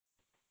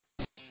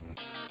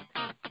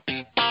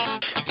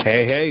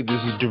Hey,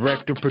 this is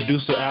director,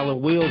 producer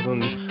Alan Wills,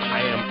 and I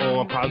am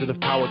on Positive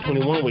Power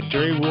 21 with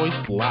Jerry Royce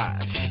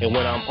Live. And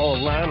when I'm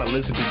online, I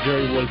listen to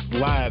Jerry Royce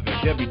Live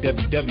at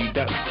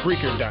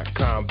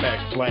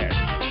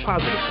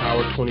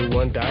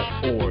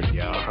www.spreaker.com/positivepower21.org.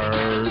 Y'all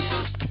heard?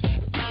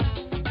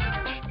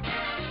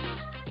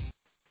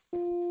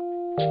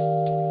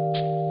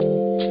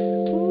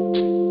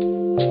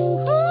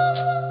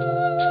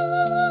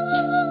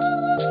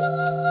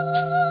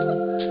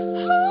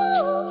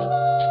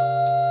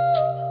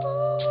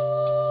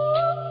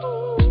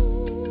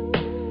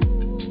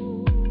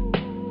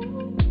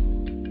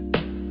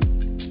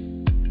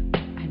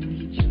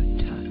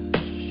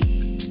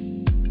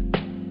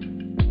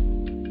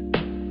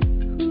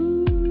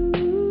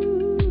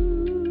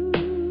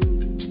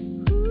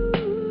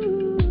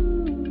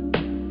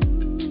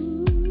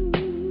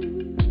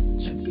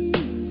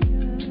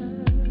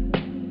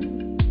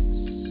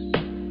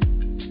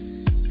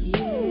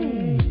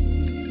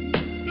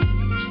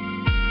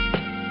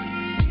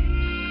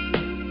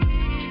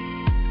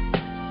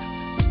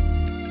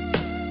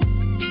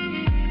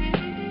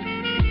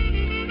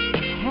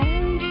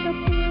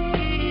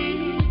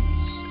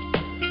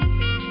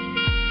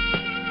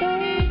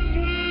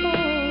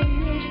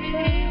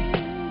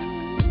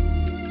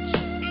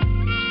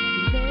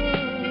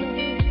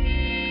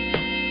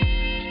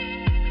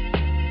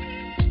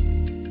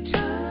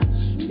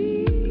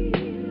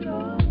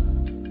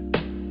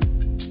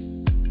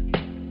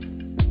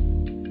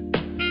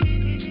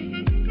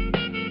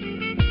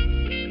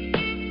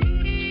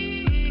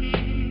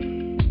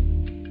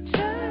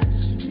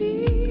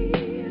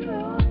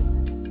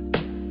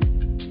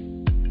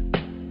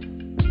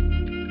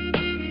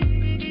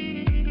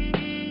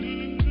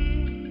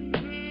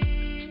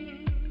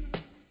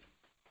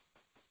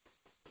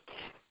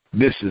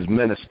 This is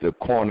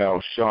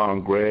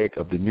minister-cornell-c-gregg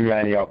of the New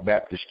Antioch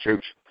Baptist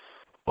Church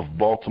of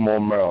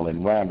Baltimore,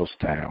 Maryland,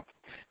 Randallstown.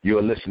 You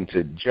are listening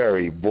to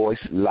Jerry Royce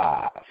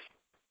Live.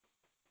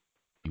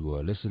 You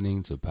are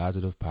listening to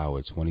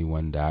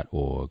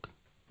PositivePower21.org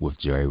with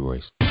Jerry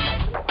Royce.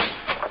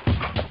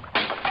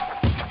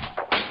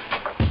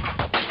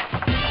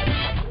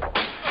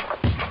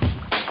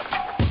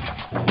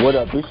 What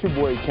up? It's your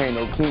boy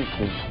Kano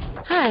Kingston.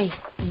 Hi,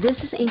 this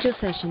is Angel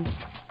Sessions.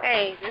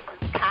 Hey, this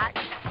is Pat.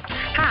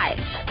 Hi,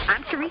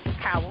 I'm Teresa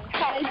Powell.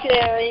 Hi,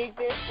 Jerry.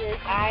 This is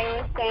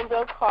Ira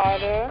Sandro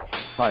Carter.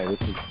 Hi,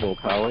 this is Phil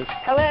Powers.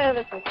 Hello,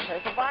 this is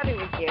Teresa Bobby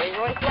with Jerry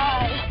Royce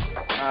Live.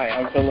 Hi,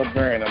 I'm Philip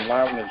Barron. I'm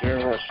live on the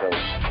Jerry Royce Show.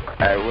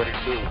 Hey, what it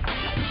do?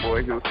 It's your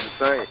boy Houston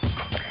Saint.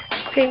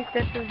 Peace,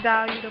 this is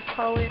Dahlia the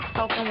poet,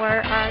 spoken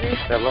word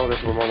artist. Hello, this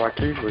is Lamar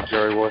Marquise with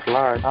Jerry Royce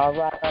Live. All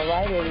right,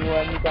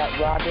 everyone. You got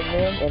Robin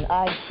Lynn, and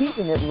I'm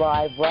keeping it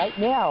live right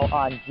now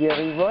on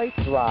Jerry Royce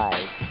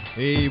Live.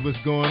 Hey, what's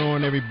going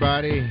on,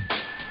 everybody?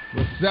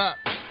 What's up?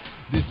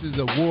 This is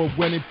a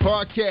award-winning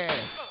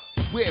podcast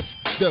with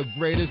the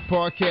greatest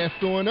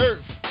podcast on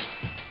earth.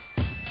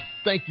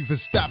 Thank you for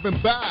stopping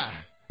by.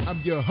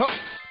 I'm your host,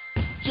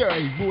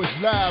 Jerry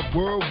Royce Live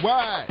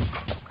Worldwide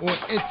on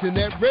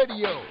Internet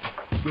Radio,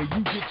 where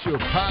you get your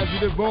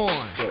positive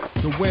on.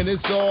 So when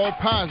it's all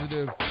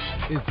positive,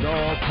 it's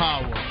all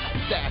power.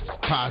 That's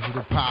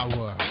positive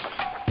power.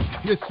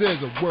 This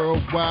is a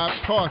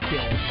worldwide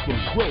podcast for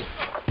growth,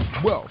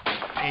 wealth,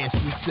 and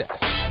success.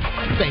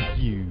 Thank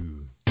you.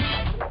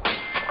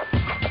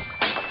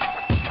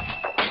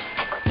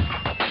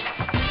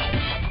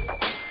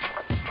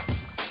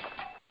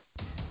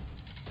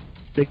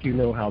 Think you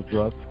know how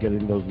drugs get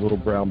in those little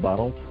brown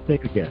bottles?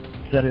 Think again.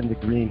 Set in the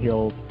green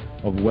hills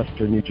of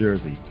western New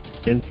Jersey,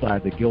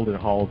 inside the gilded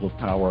halls of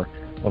power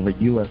of a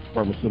U.S.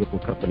 pharmaceutical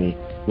company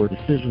where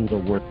decisions are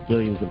worth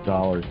billions of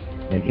dollars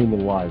and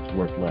human lives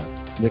worth less.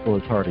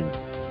 Nicholas Harding,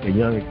 a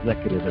young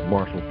executive at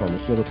Marshall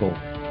Pharmaceutical,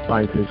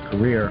 finds his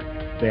career,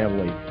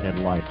 family,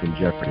 and life in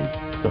jeopardy.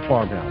 The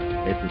Farmhouse,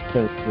 a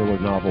suspense thriller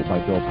novel by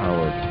Bill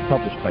Powers,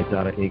 published by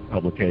Donna Inc.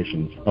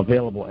 Publications,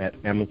 available at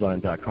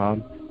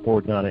Amazon.com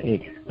or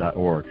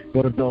DonnaInc.org.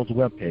 Go to Bill's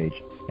webpage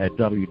at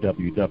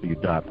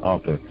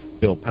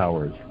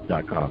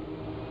www.authorBillPowers.com.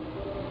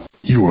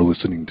 You are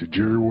listening to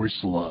Jerry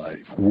Royce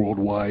Live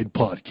Worldwide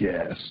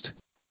Podcast.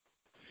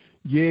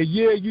 Yeah,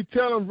 you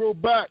tell them,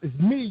 Robot. It's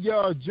me,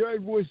 y'all, Jerry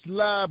Royce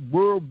Live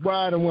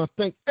Worldwide. I want to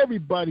thank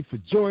everybody for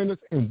joining us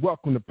and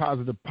welcome to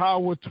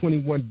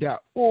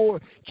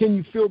PositivePower21.org. Can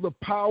you feel the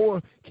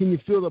power? Can you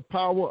feel the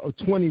power of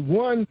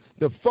 21?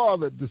 The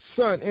Father, the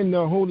Son, and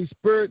the Holy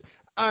Spirit.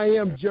 I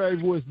am Jerry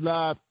Royce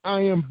Live.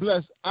 I am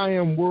blessed. I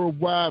am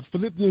worldwide.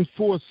 Philippians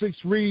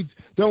 4:6 reads,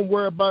 don't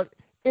worry about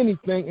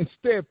anything.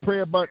 Instead,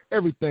 pray about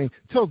everything.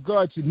 Tell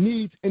God your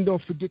needs and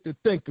don't forget to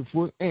thank Him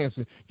for His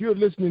answer. You're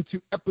listening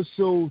to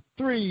episode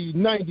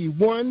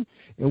 391,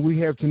 and we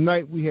have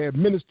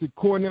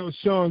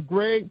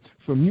minister-cornell-c-gregg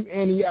from New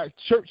Antioch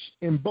Church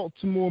in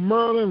Baltimore,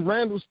 Maryland,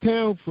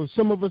 Randallstown, for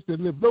some of us that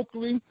live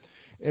locally,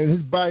 and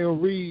his bio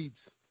reads,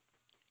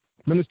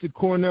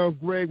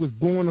 Minister-Cornell-Gregg was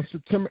born on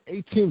September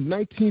 18,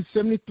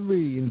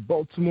 1973 in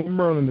Baltimore,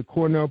 Maryland, to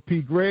Cornell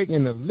P. Gregg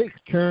and the late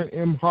Karen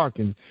M.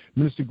 Harkins.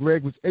 Minister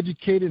Gregg was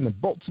educated in the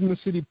Baltimore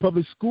City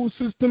public school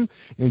system.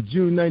 In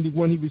June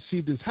 91, he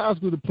received his high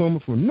school diploma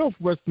from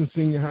Northwestern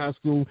Senior High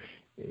School.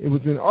 It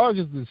was in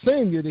August of the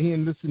same year that he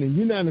enlisted in the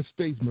United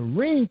States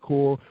Marine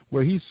Corps,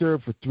 where he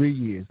served for 3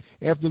 years.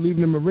 After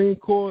leaving the Marine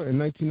Corps in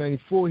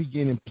 1994, he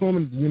gained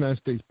employment at the United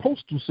States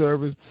Postal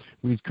Service,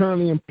 where he's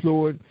currently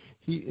employed.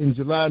 In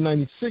July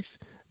 96,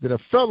 that a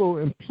fellow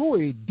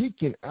employee,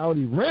 Deacon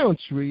Audi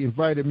Roundtree,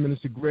 invited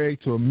Minister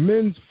Gregg to a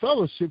men's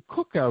fellowship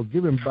cookout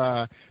given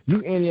by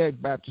New Antioch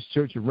Baptist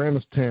Church in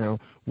Randallstown,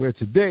 where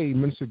today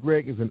Minister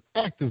Gregg is an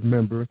active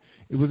member.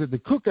 It was at the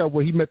cookout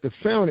where he met the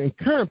founder and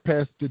current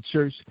pastor of the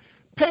church,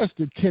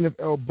 Pastor Kenneth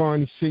L.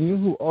 Barney Sr.,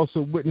 who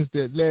also witnessed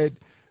that led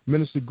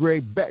Minister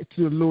Gregg back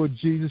to the Lord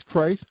Jesus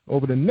Christ.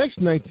 Over the next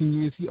 19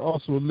 years, he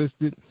also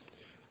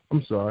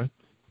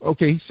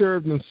he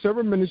served in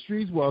several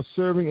ministries while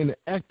serving in the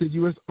active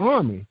U.S.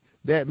 Army.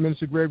 That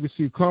Minister Gregg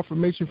received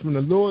confirmation from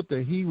the Lord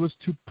that he was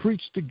to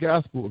preach the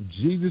gospel of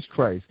Jesus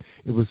Christ.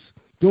 It was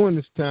during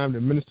this time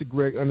that Minister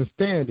Gregg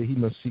understood that he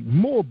must seek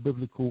more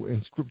biblical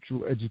and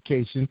scriptural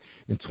education.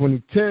 In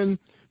 2010,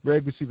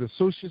 Gregg received an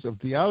Associate of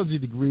Theology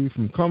degree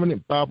from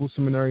Covenant Bible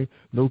Seminary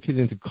located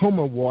in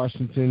Tacoma,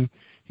 Washington.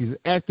 He's an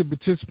active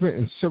participant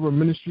in several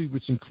ministries,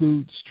 which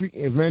include Street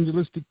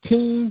Evangelistic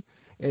Team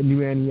at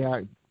New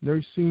Antioch,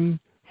 Nursing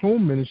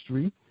Home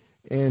Ministry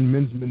and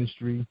Men's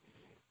Ministry,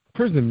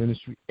 Prison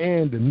Ministry,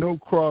 and the No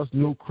Cross,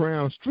 No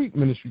Crown Street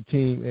Ministry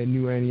team at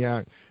New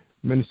Antioch.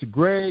 Minister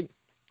Gregg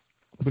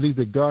believes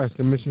that God has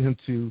commissioned him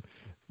to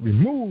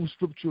remove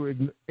scriptural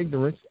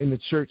ignorance in the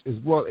church, as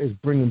well as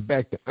bringing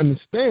back the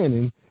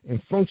understanding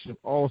and function of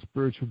all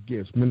spiritual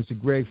gifts. Minister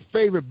Gregg's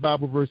favorite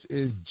Bible verse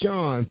is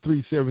John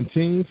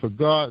 3:17, for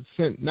God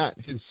sent not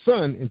his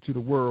Son into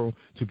the world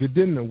to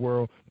condemn the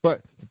world,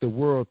 but that the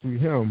world through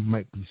him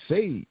might be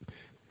saved.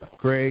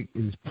 Gregg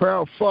is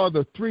proud father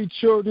of 3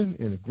 children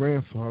and a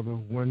grandfather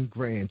of 1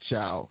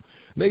 grandchild.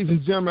 Ladies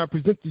and gentlemen, I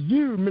present to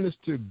you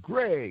Minister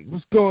Gregg.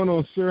 What's going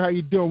on, sir? How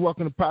you doing?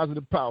 Welcome to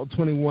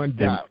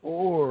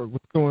PositivePower21.org.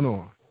 What's going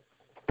on?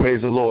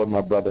 Praise the Lord,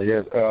 my brother.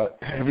 Yes,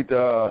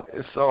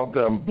 it's all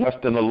good. I'm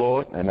blessed in the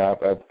Lord, and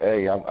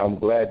I'm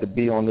glad to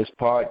be on this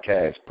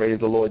podcast. Praise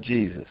the Lord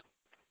Jesus.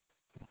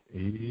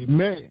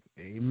 Amen.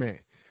 Amen.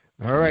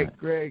 All right,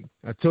 Gregg,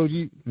 I told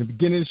you in the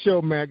beginning of the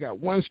show, man, I got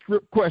one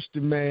script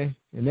question, man,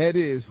 and that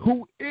is,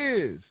 who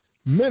is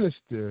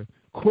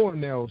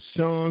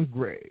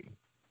Minister-Cornell-c-Gregg?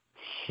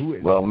 Who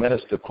is? Well,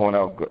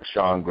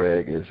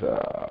 Minister-Cornell-c-Gregg is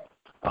a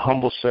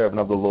humble servant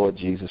of the Lord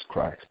Jesus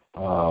Christ.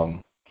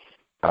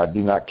 I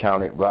do not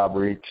count it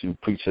robbery to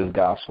preach his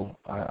gospel.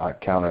 I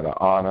count it an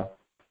honor.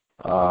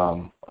 I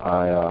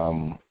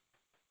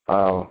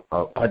love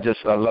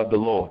the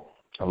Lord.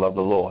 I love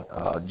the Lord,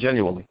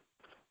 genuinely.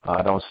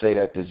 I don't say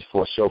that just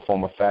for show,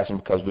 form, or fashion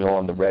because we're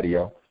on the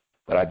radio,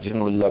 but I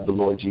genuinely love the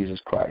Lord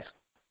Jesus Christ.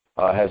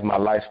 Has my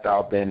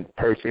lifestyle been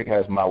perfect?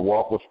 Has my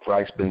walk with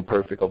Christ been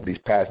perfect over these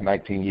past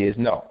 19 years?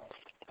 No,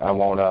 I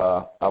won't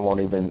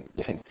even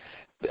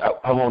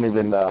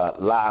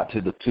lie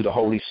to the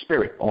Holy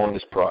Spirit on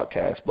this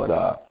broadcast. But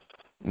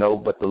no,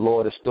 but the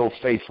Lord is still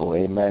faithful.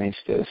 Amen. He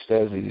still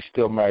says he's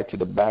still married to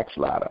the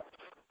backslider.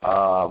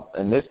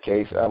 In this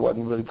case, I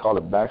wouldn't really call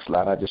it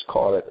backslide. I just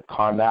call it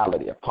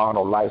carnality, a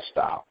carnal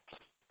lifestyle.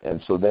 And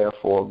so,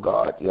 therefore,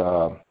 God,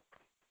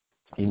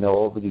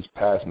 over these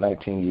past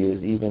 19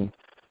 years, even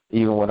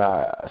when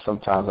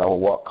sometimes I would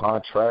walk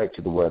contrary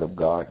to the Word of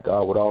God,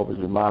 God would always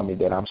remind me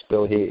that I'm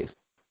still His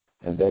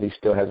and that He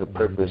still has a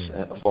purpose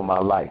for my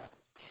life.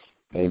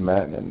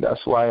 Amen. And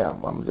that's who I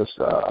am. I'm just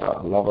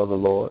a lover of the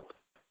Lord.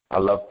 I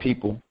love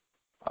people.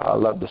 I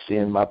love to see,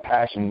 and my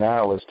passion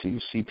now is to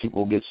see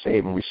people get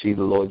saved and receive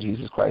the Lord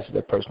Jesus Christ as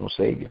their personal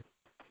Savior.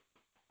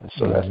 And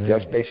so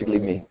that's basically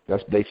me.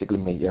 That's basically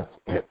me, yeah.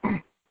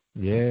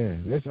 Yeah,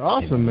 that's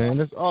awesome, man.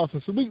 That's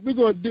awesome. So we're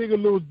going to dig a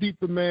little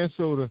deeper, man,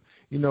 so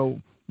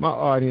my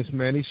audience,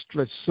 man, they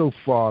stretch so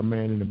far,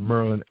 man, in the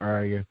Maryland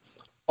area,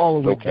 all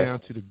the way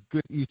down to the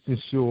good Eastern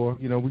Shore.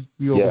 We over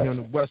here on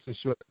the Western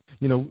Shore.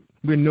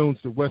 We're known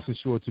to the Western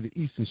Shore, to the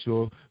Eastern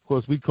Shore. Of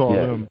course, we call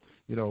them,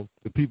 the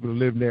people who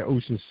live near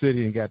Ocean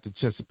City and got the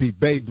Chesapeake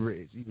Bay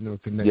Bridge, even though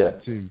it's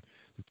connected to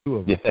the two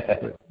of them.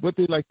 But what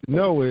they like to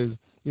know is,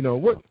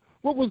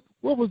 what was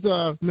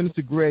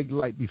Minister Gregg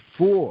like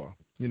before,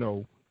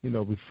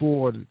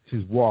 before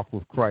his walk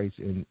with Christ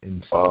and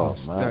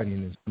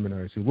studying in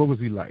seminary? So what was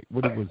he like?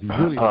 What was he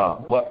really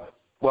like?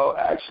 Well,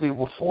 actually,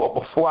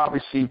 before I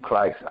received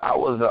Christ, I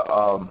was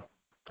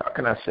how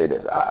can I say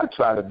this? I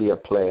tried to be a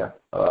player.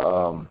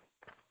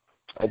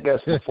 I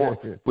guess before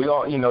we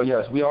all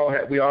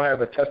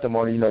have a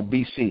testimony,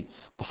 BC,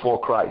 before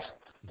Christ.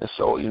 And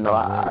so,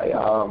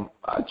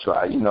 I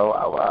try,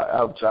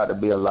 I'll try to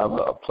be a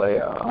lover, a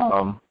player.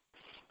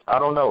 I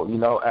don't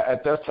know,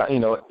 at that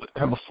time,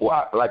 before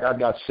I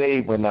got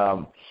saved when,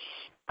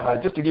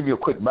 just to give you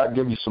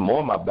give you some more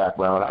of my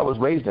background, I was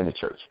raised in the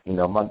church.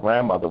 My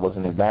grandmother was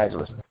an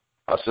evangelist.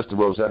 Sister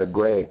Rosetta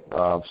Gregg.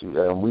 I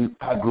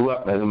grew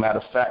up, as a matter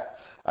of fact,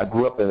 I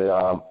grew up in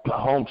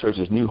home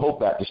church's New Hope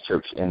Baptist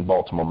Church in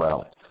Baltimore,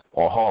 Maryland,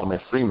 or Harlem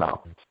and Fremont.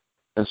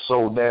 And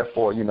so,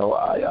 therefore,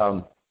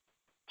 I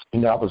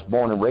was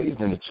born and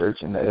raised in the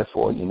church, and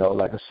therefore,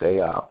 like I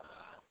say,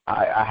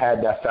 I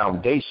had that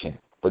foundation.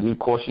 But, of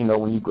course,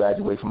 when you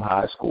graduate from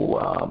high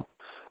school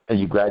and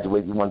you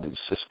graduate, you want to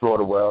explore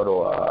the world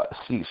or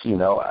see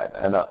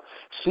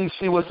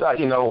what's,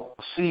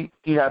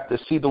 you have to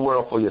see the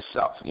world for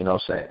yourself, what I'm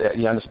saying?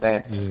 You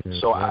understand? Yeah,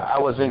 so I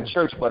was in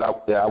church, but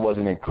I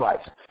wasn't in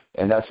Christ.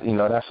 And that's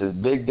a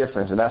big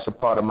difference, and that's a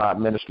part of my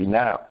ministry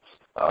now.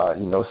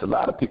 It's a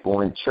lot of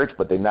people in church,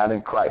 but they're not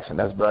in Christ, and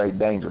that's very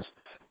dangerous.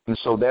 And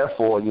so,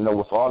 therefore,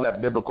 with all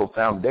that biblical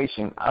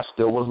foundation, I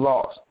still was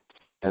lost.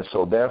 And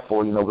so,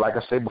 therefore, like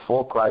I said,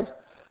 before Christ,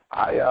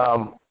 I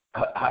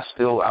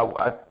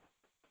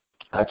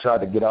tried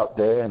to get out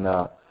there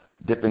and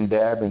dip and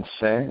dab in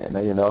sin, and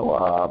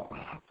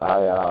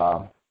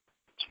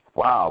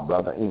wow,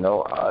 brother,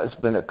 it's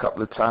been a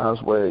couple of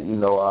times where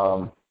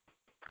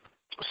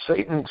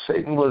Satan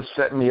was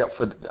setting me up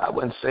for. I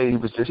wouldn't say he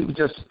was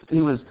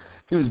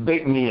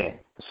baiting me in,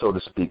 so to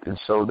speak, and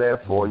so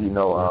therefore,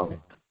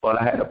 but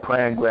I had a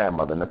praying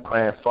grandmother and a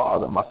praying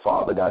father. My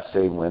father got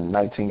saved in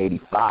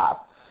 1985.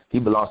 He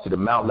belongs to the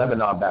Mount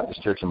Lebanon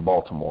Baptist Church in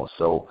Baltimore.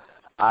 So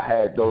I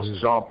had those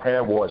strong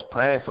prayer warriors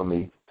praying for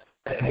me.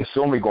 They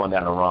saw me going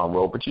down the wrong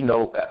road. But,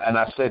 and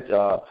I said,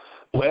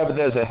 wherever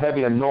there's a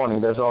heavy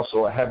anointing, there's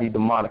also a heavy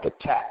demonic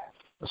attack.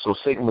 So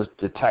Satan was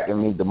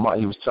attacking me.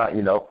 He was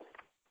trying, to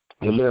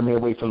lure me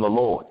away from the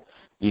Lord.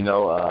 It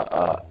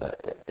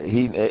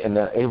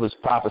was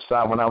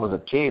prophesied when I was a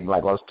kid,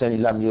 like I was 10,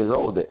 11 years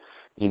old, that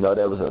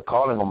there was a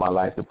calling on my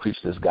life to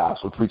preach this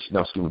gospel, preach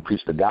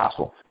the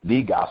gospel,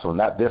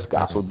 not this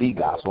gospel, the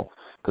gospel,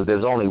 because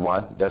there's only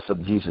one, that's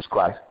of Jesus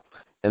Christ.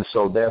 And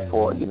so,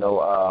 therefore,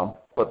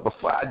 but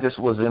before I just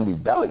was in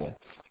rebellion,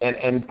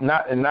 and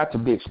not to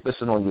be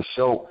explicit on your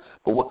show,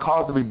 but what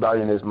caused the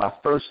rebellion is my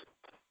first,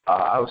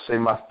 I would say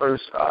my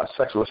first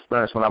sexual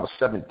experience when I was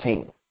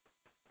 17.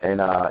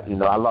 And,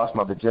 I lost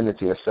my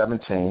virginity at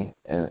 17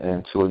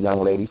 and to a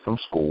young lady from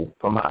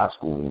high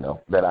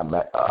school, that I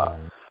met.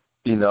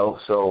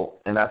 So,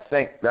 and I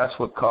think that's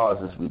what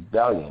causes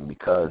rebellion,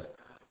 because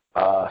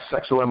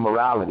sexual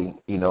immorality,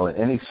 in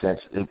any sense,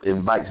 it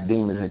invites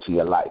demons into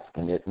your life.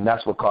 And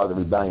that's what caused the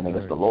rebellion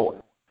against the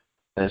Lord.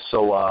 And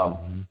so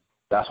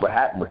that's what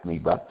happened with me,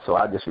 bro. So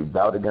I just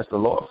rebelled against the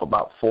Lord for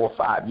about 4 or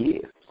 5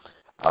 years.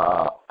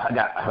 About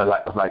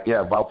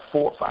 4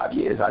 or 5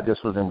 years, I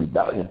just was in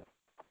rebellion.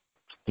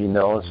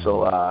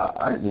 So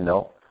I didn't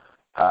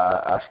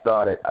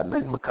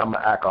become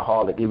an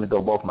alcoholic, even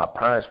though both my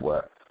parents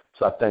were.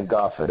 So I thank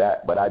God for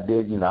that. But I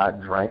did, I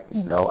drank,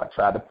 I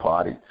tried to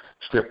party.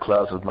 Strip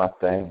clubs was my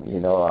thing,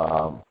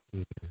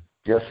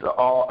 just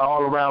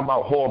all around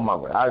about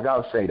whoremonger. I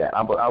got to say that.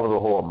 I was a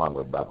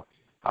whoremonger, brother.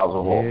 I was a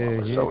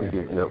whoremonger. Yeah.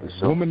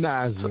 So,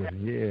 womanizer,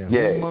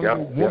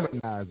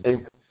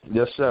 womanizer.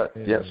 Yes, sir.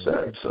 Yes,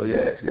 sir. So,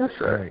 yes,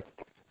 sir.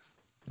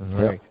 All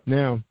right.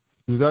 Now,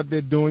 you was out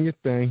there doing your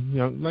thing,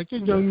 like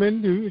your young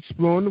men do,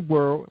 exploring the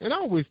world. And I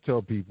always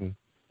tell people,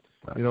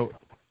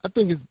 I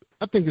think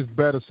it's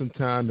better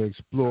sometimes to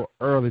explore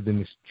early than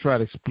to try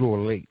to explore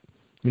late.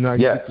 You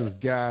get those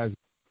guys,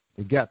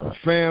 they got the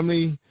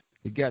family,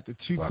 they got the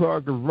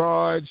 2-car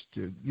garage,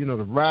 the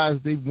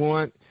rides they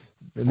want,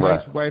 the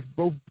nice wife,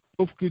 both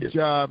good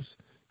jobs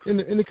in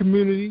the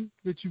community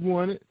that you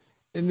wanted,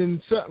 and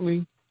then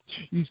suddenly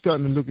you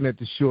starting looking at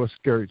the short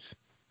skirts.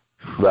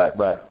 Right.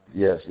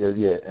 Yes,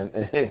 yeah. And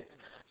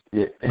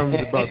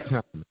it's about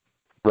time.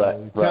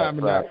 Right. Time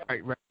is not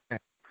right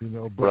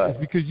now, but it's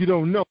because you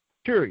don't know.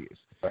 Curious.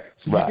 So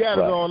you got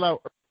it all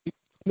out. You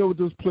know what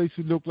those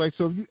places look like.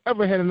 So if you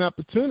ever had an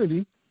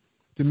opportunity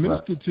to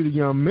minister to the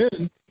young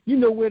men, you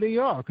know where they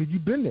are because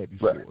you've been there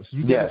before. Right. So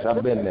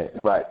I've been there.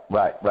 Right.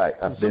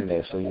 I've been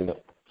there. So and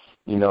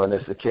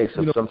it's a case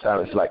of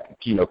sometimes it's like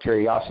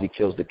curiosity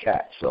kills the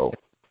cat. So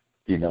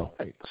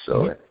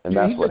so and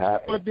that's what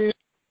happened.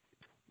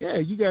 Yeah,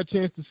 you got a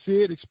chance to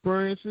see it,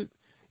 experience it,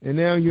 and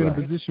now you're in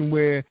a position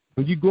where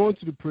when you go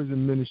into the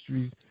prison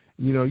ministries,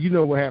 you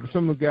know what happens.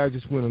 Some of the guys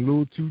just went a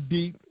little too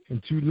deep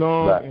and too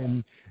long,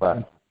 and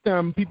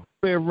sometimes people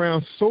play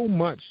around so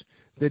much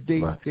that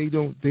they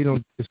don't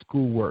get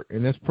schoolwork,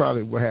 and that's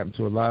probably what happened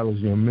to a lot of those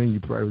young men you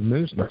probably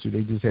ministered to.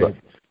 They just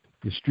had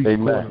the street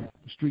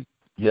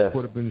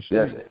caught up in the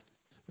street. Yes.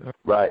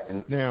 Right.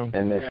 I'm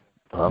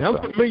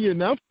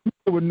familiar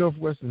with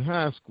Northwestern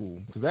High School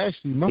because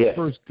actually my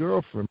first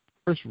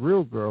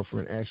real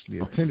girlfriend actually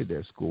attended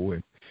that school,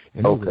 and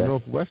it was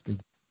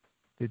Northwestern.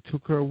 They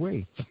took her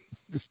away.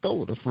 They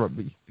stole her from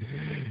me.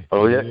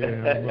 Oh, yeah?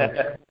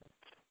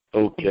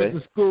 Okay. At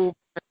the school,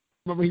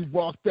 remember he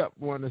walked up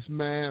on us,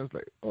 man. I was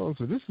like, oh,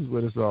 so this is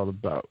what it's all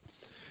about.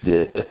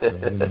 Yeah.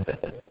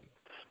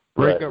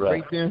 Break up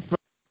right there in front of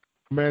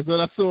me, man.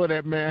 So I saw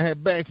that, man. I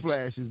had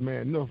backflashes,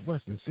 man.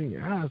 Northwestern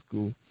Senior High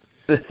School.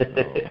 Man.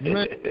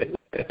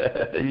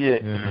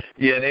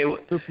 Yeah, they were.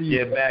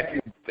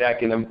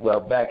 back in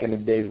the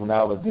days when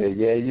I was there,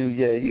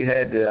 you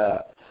had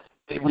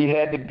we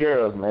had the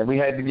girls, man. We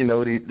had the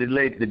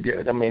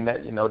girls. I mean,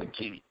 the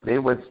kids. They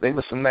were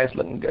some nice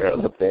looking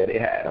girls up there. They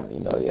had them,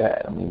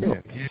 Yeah.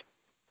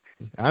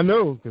 I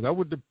know, because I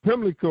went to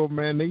Pimlico,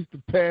 man. They used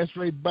to pass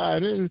right by,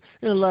 and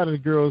a lot of the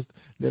girls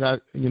that I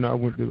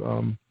went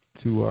to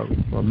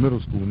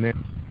middle school now.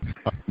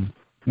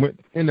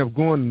 Ended up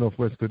going to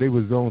Northwest because they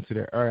was zoned to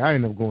that area. I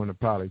ended up going to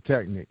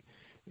Polytechnic.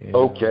 And,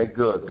 okay,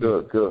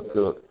 good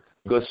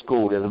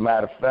school. As a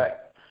matter of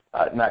fact,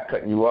 not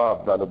cutting you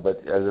off, brother,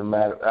 but as a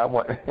matter,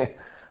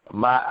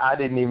 I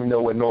didn't even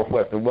know what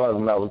Northwestern was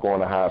when I was going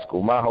to high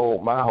school. My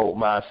whole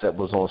mindset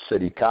was on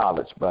City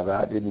College,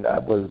 brother.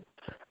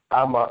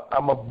 I'm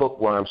a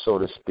bookworm, so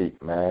to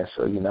speak, man.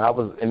 So I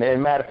was, and as a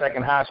matter of fact,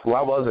 in high school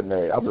I was a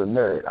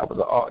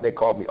nerd. They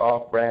called me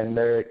off-brand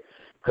nerd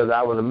because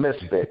I was a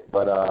misfit.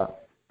 But I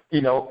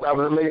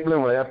was a late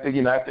bloomer after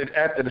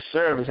the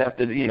service,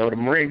 after the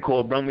Marine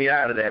Corps brought me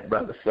out of that,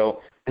 brother.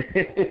 So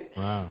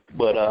wow.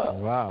 But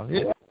wow,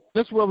 yeah,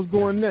 that's where I was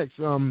going next.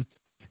 And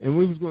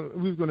we was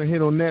going to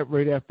hit on that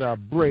right after our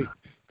break.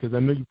 Because I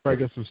know you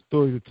probably got some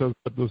stories to tell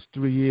about those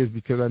 3 years.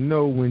 Because I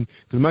know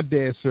because my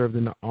dad served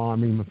in the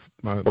Army.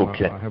 I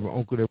have an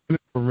uncle that went in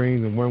the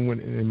Marines, and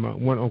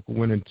one uncle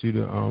went into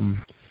the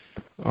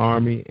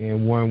Army,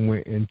 and one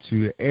went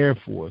into the Air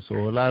Force. So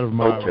a lot of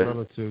my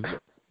relatives,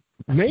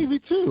 Navy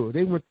too.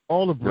 They went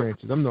all the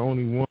branches. I'm the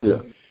only one.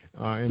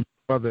 And my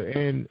brother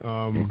and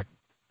I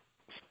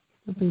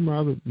think my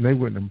other, they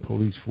went in the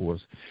police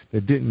force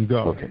that didn't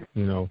go.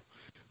 We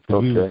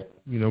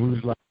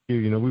was like.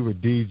 We were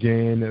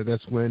DJing.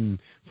 That's when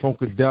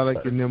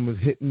Funkadelic and them was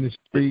hitting the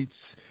streets,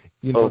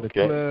 the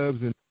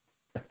clubs and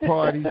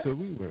parties. So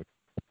we were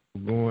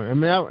going. I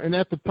mean, and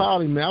after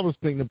Poly, man, I was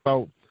thinking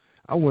about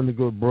I wanted to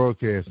go to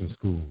broadcasting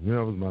school.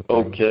 That was my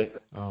thing.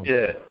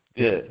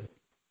 Yeah.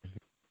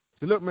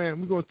 So look,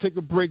 man, we're gonna take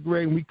a break,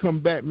 Greg, and we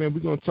come back, man. We're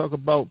gonna talk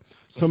about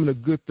some of the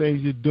good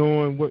things you're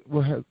doing.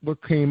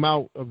 What came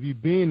out of you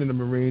being in the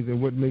Marines,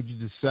 and what made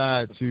you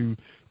decide to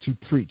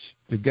preach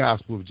the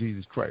gospel of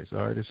Jesus Christ.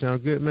 All right, that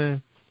sound good,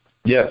 man?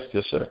 Yes,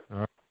 sir. All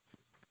right.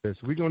 So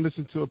we're going to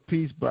listen to a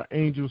piece by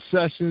Angel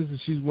Sessions, and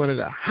she's one of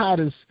the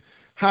hottest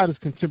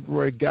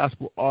contemporary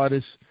gospel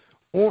artists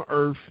on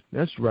earth.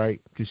 That's right,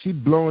 because she's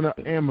blowing up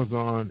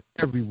Amazon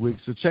every week.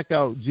 So check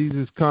out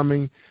Jesus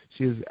Coming.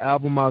 She has an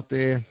album out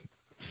there.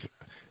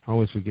 I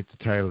always forget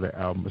the title of the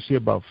album, but she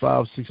had about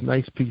 5 or 6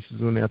 nice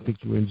pieces on there I think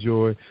you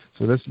enjoy.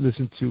 So let's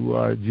listen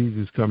to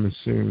Jesus Coming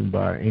Soon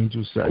by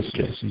Angel Sessions.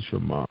 Okay. She's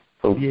from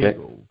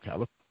Diego,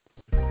 California.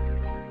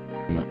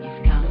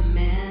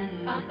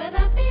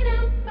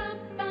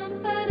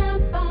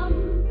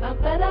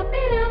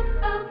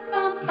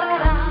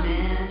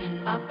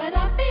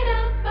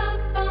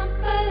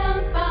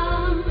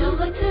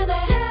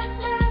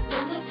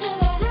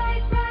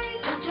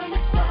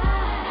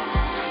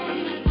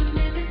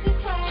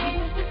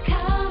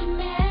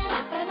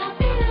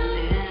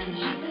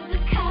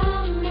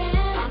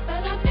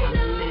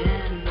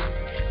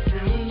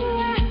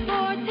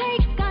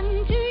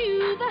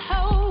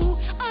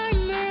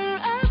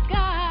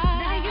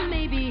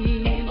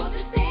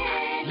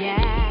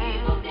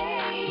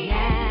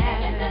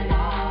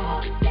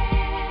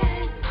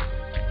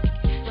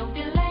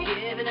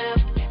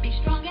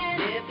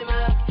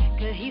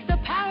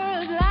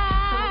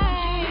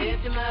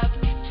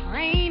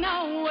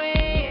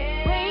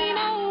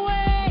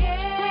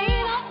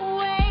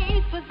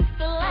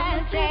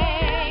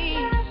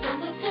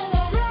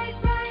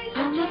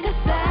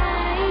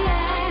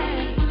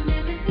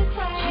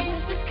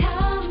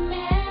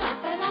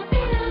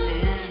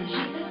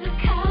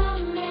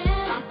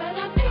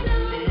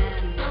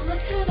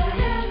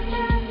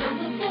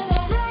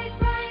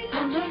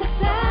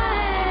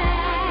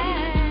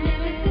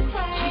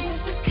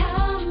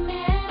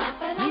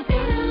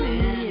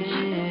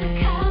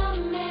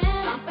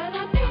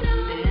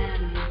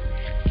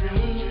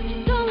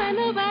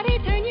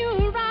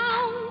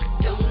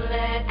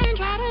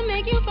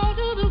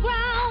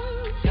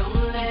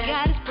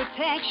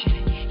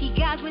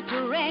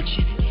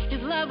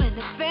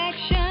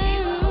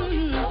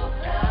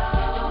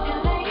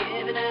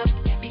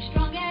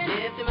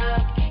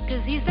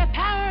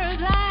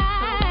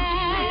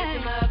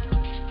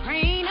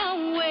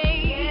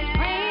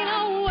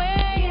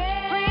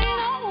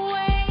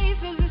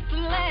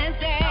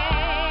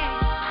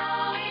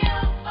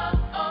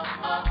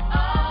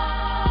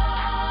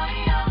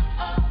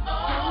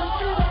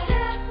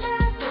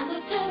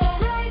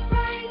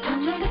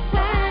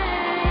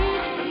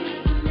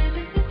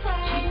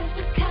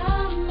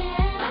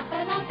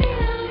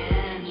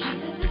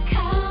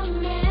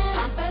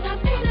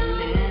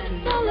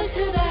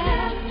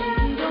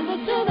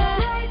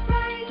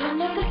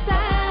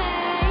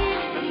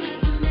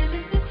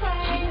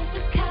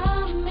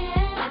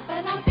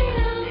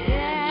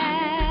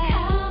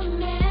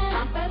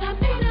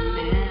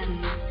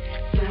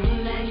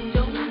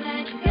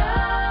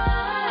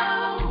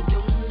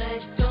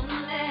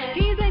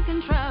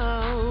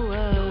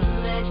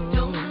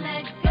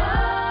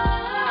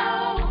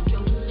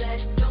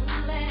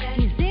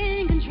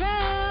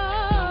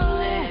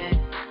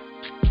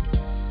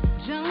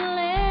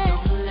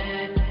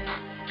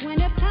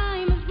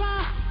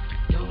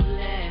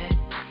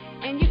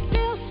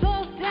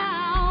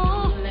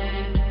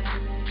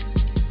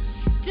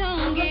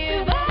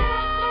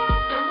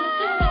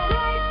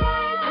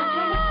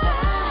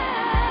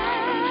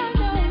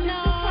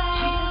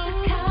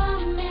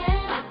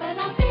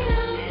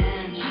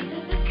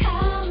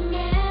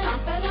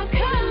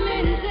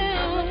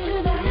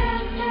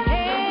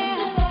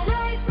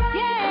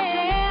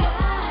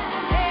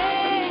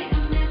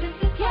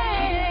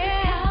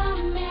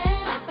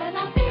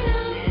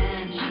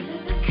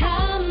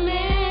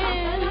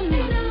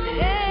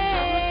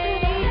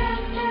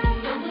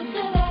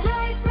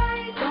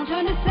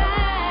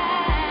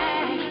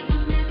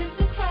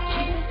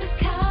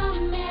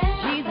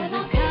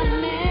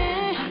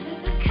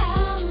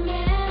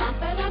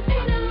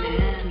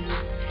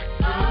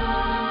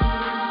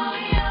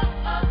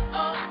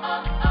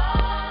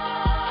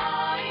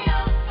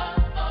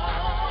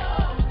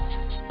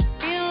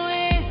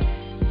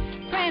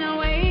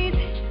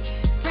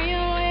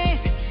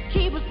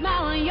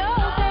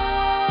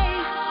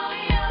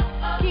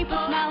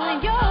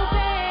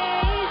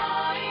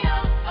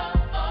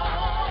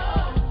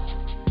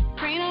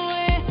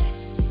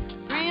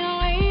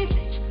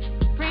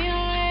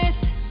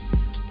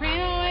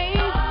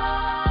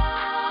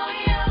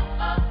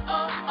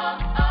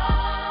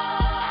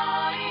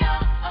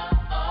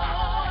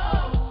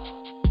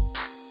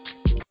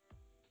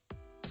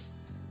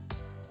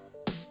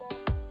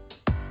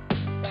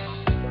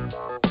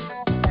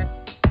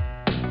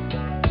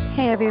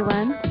 Hi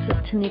everyone, this is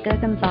Tanika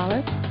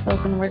Gonzalez,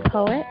 spoken word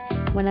poet.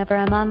 Whenever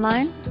I'm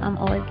online, I'm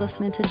always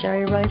listening to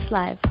Jerry Royce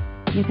Live.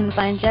 You can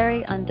find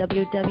Jerry on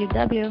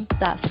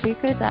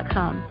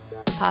www.speaker.com.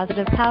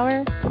 Positive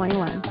Power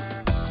 21.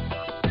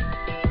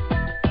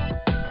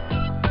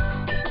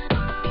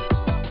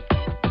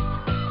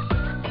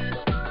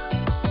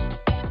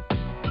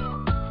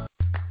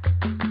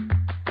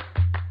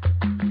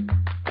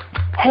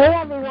 Hey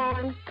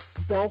everyone,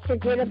 don't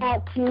forget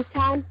about Tea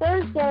Time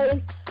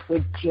Thursdays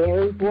with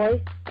Jerry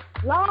Royce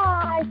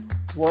Live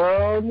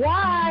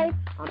worldwide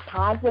on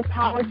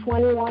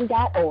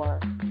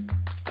positivepower21.org.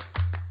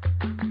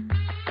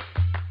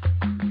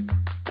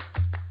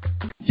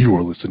 You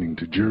are listening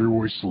to Jerry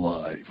Royce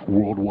Live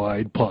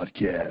Worldwide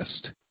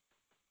Podcast.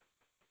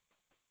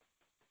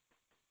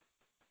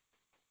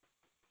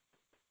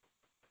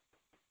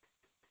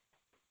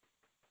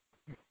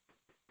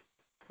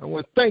 I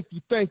want to thank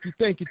you,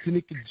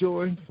 Tanika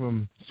Joy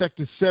from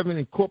Sector 7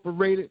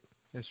 Incorporated.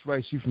 That's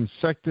right, she's from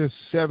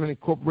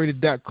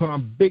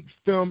Sector7Incorporated.com, big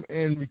film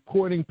and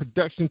recording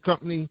production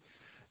company.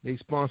 They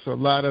sponsor a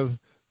lot of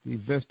the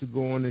events to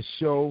go on this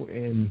show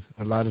and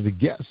a lot of the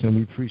guests, and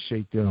we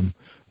appreciate them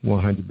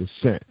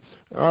 100%.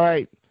 All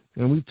right,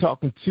 and we're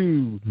talking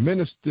to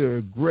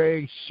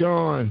Minister-Cornell-c-Gregg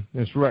Sean.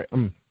 That's right,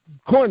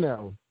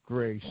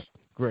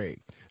 Cornell-c-Gregg.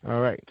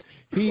 All right,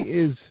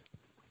 he's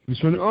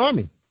from the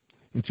Army.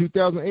 In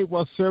 2008,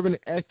 while serving the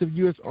active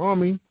U.S.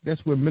 Army, that's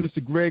when Minister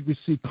Gregg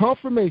received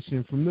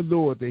confirmation from the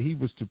Lord that he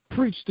was to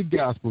preach the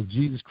gospel of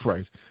Jesus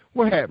Christ.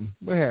 What happened?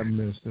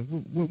 Minister?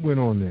 What went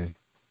on there?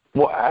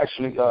 Well,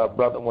 actually,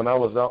 brother, when I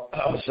was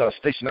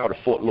stationed out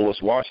at Fort Lewis,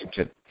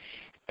 Washington,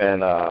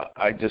 and I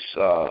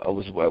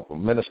was a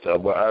minister.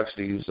 Well,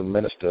 actually, he was a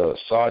minister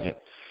sergeant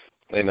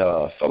in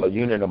a fellow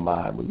unit of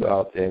mine. We were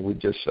out there and we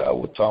just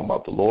were talking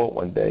about the Lord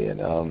one day,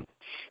 and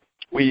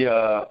we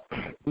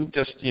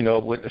just,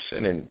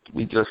 witnessing, and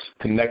we just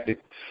connected.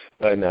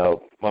 And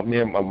me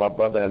and my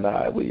brother and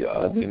I,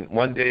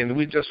 one day, and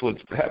we just was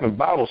having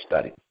Bible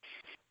study.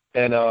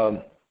 And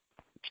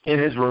in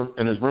his room,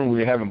 we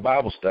were having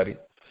Bible study,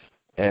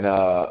 and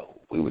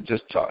we would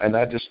just talk. And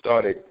I just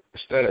started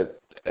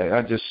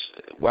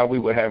while we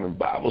were having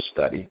Bible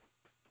study,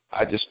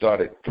 I just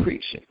started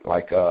preaching.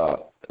 Like I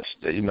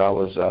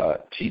was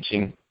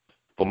teaching,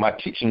 but my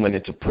teaching went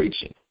into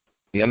preaching.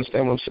 You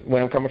understand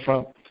where I'm coming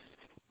from?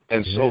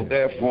 And so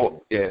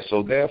therefore,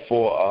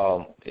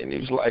 and he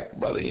was like,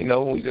 brother,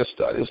 we just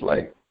started. It was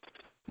like,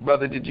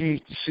 brother, did you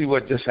see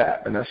what just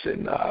happened? I said,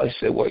 no. He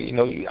said, well,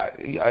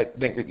 I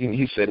think that,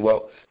 he said,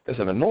 well, there's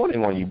an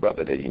anointing on you,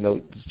 brother, that,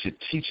 to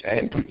teach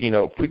and, preach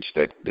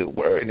the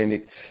word. And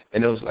it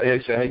was like,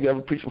 he said, have you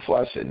ever preached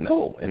before? I said,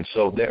 no. And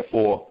so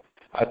therefore,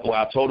 I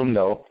told him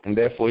no. And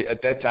therefore,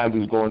 at that time, we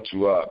was going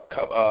to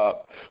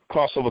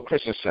Crossover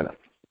Christian Center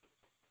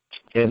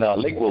in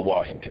Lakewood,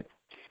 Washington.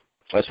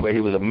 That's where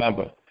he was a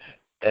member.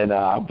 And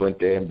I went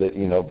there and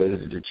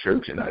visited the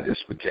church, and I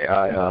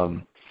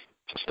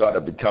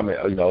started becoming,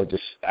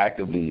 just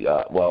actively,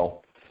 attending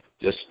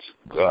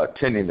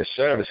the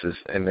services,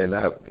 and then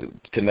I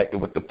connected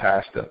with the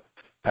Pastor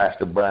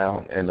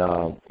Brown, and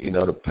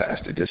the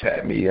pastor just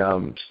had me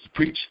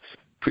preach.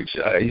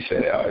 He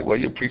said, all right, well,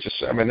 you preach a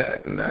sermon,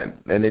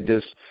 and it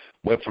just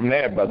went from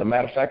there, brother.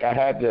 Matter of fact, I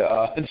had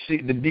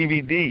the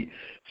DVD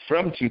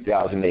from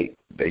 2008.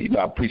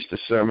 I preached a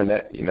sermon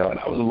that, and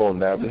I was a little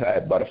nervous. I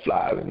had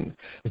butterflies,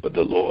 but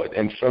the Lord,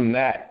 and from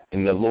that,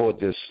 and the Lord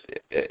just,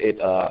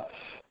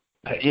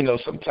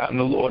 sometimes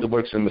the Lord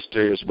works in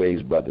mysterious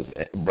ways, brother.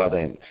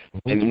 And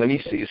when He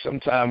sees,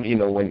 sometimes,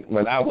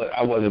 when I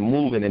wasn't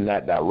moving in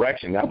that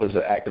direction, I was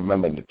an active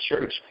member in the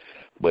church,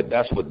 but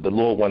that's what the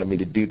Lord wanted me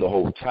to do the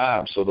whole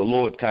time. So the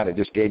Lord kind of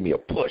just gave me a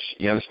push.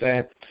 You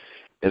understand?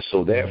 And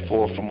so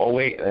therefore, from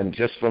 2008 and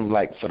just from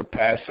for the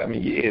past 7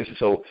 years,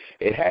 so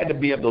it had to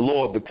be of the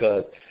Lord,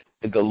 because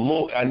the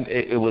Lord, and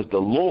it was the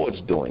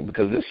Lord's doing,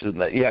 because this is,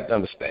 you have to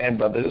understand,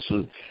 brother,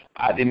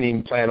 I didn't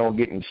even plan on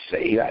getting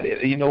saved.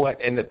 You know what?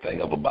 And the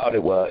thing about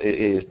it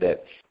is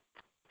that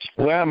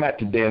where I'm at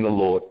today in the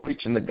Lord,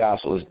 preaching the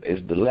gospel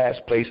is the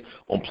last place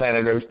on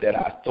planet Earth that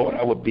I thought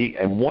I would be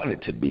and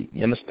wanted to be.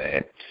 You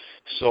understand?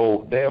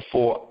 So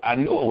therefore, I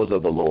knew it was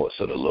of the Lord.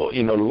 So the Lord,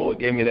 the Lord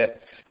gave me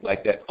that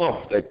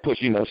push,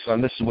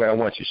 son, this is where I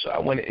want you. So I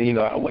went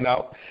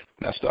out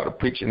and I started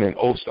preaching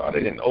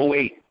started in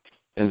 2008.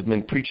 And has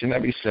been preaching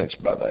ever since,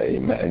 brother.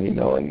 Amen.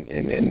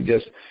 And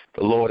just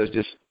the Lord has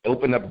just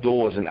opened up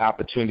doors and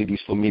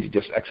opportunities for me to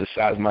just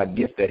exercise my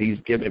gift that He's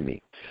given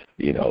me.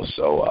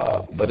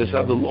 So but it's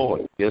of the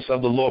Lord. It's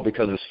of the Lord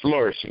because it's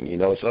flourishing.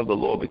 It's of the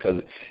Lord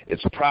because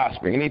it's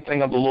prospering.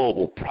 Anything of the Lord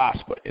will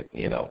prosper.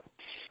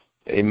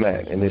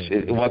 Amen. And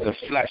it wasn't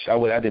flesh. I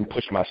didn't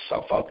push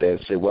myself out there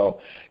and say,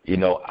 well,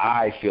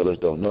 I feel as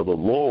though, no, the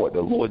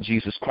Lord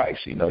Jesus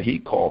Christ, He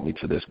called me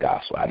to this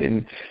gospel. I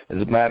didn't,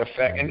 as a matter of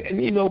fact,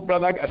 and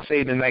brother, I got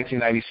saved in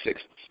 1996.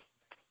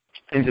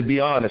 And to be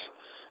honest,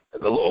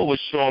 the Lord was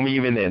showing me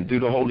even then through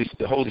the Holy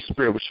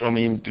Spirit was showing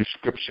me even through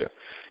Scripture.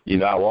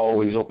 I would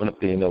always open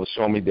up there, was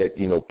showing me that,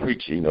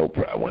 preaching,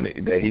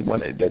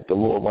 that the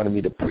Lord wanted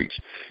me to preach.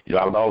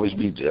 I would always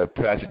read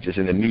passages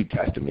in the New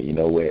Testament,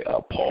 where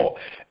Paul,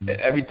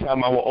 every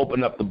time I would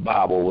open up the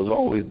Bible, was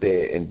always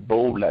there in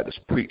bold letters,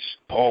 preach.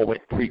 Paul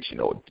went preaching,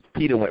 or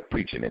Peter went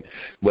preaching, and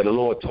where the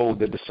Lord told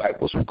the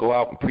disciples to go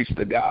out and preach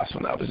the gospel.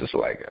 And I was just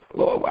like,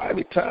 Lord, why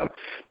every time?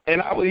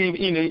 And I was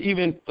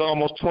even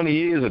almost 20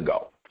 years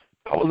ago,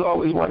 I was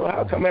always wondering,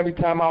 how come every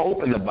time I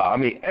open the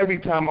Bible, every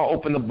time I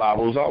open the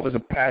Bible, it was always a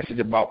passage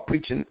about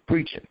preaching.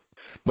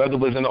 Whether it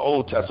was in the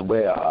Old Testament,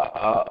 where,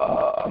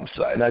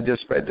 and I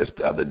just read this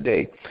the other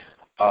day,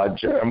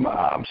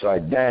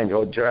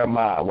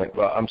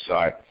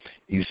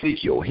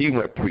 Ezekiel, he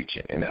went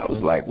preaching, and I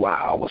was like,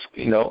 wow,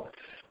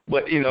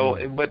 but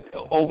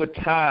over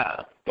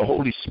time, the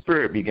Holy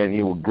Spirit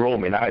began, grow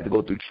me, and I had to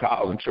go through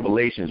trials and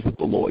tribulations with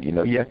the Lord.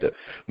 You have to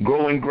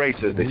grow in grace,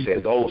 as they say,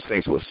 as the old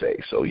saints would say.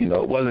 So, it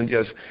wasn't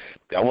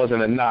I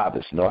wasn't a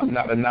novice. No, I'm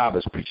not a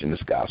novice preaching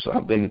this gospel.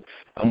 I'm been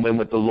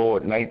with the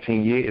Lord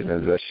 19 years,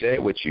 and as I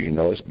shared with you,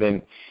 it's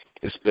been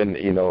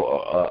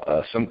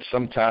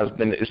sometimes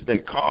it's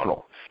been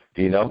carnal,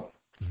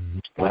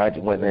 When I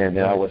went in,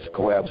 and I was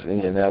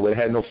collapsing, and I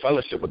had no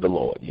fellowship with the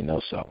Lord,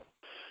 so.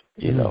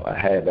 I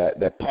had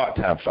that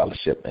part-time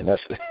fellowship, and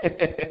that's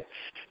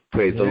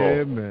praise the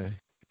Lord. Man.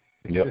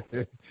 Yep.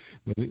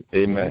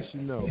 Amen.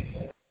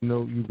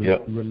 You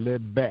were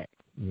led back.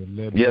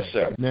 Yes,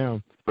 sir.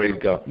 Now, praise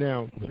God.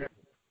 Now,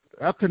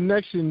 our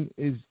connection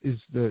is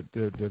the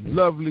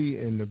lovely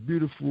and the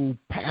beautiful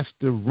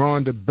Pastor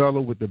Rhonda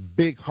Bello with the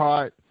big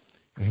heart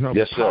and her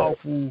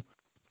powerful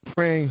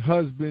praying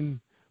husband,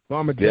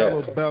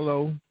 Armadillo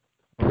Bello.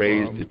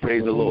 Praise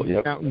the Lord.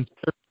 Yep.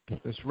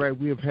 That's right.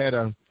 We have had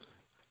a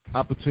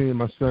opportunity,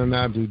 my son and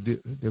I,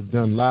 have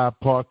done live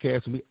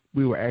podcasts.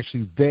 We were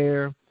actually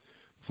there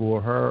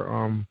for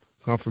her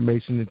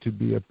confirmation to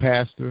be a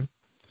pastor.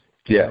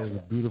 Yeah. It was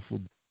a beautiful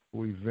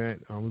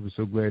event. We were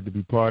so glad to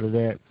be part of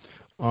that.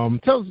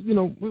 Tell us,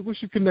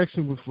 what's your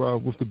connection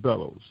with the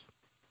Bellows?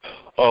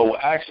 Oh,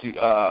 actually,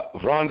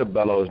 Rhonda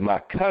Bello is my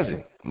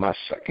cousin, my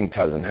second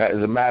cousin.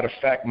 As a matter of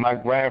fact, my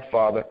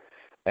grandfather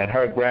and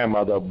her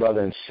grandmother are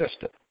brother and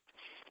sister.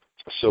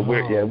 So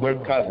we're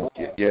cousins.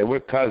 Yeah, we're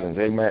cousins.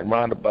 Amen.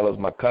 Rhonda Bello's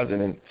my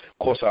cousin, and of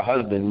course her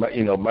husband,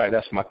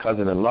 that's my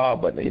cousin-in-law.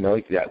 But in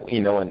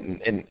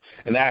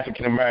an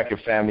African American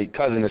family,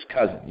 cousin is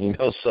cousin.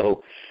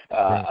 So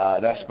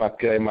that's my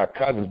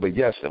cousins. But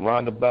yes,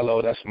 Rhonda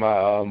Bello, that's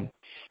my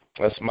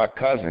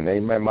cousin.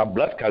 Amen. My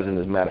blood cousin,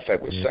 as a matter of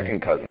fact, was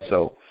second cousin.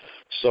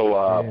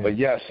 But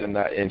yes, and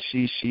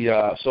she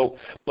I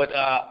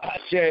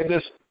shared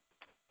this.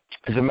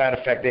 As a matter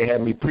of fact, they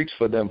had me preach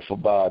for them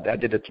I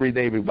did a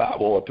 3-day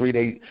revival or a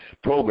 3-day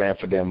program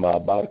for them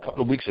about a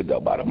couple of weeks ago,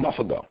 about a month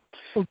ago.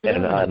 Okay.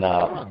 And I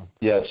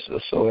was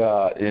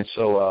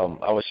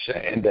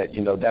saying that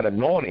that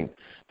anointing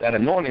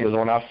is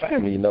on our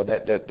family.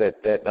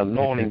 That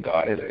anointing,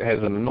 God has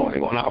an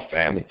anointing on our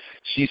family.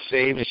 She's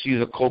saved and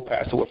she's a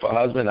co-pastor with her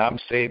husband. I'm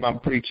saved. I'm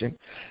preaching,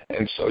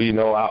 and so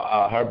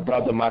her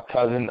brother, my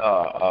cousin,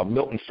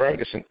 Milton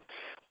Ferguson.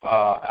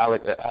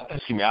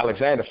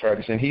 Alexander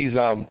Ferguson. He's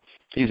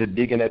a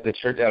deacon at the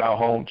church, at our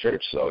home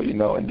church. So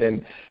and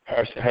then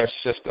her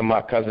sister,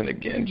 my cousin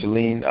again,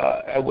 Jeline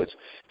Edwards,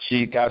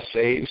 she got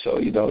saved.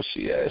 So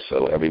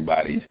so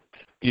everybody,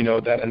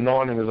 that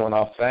anointing is on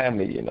our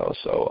family.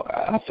 So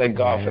I thank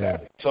God for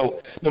that. So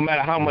no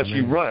matter how much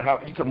you run,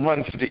 you can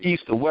run to the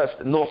east, the west,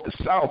 the north, the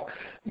south,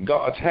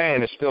 God's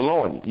hand is still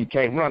on you. You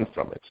can't run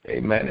from it.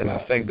 Amen. And I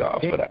thank God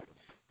for that.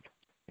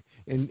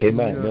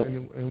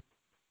 Amen.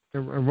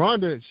 And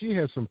Rhonda, she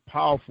has some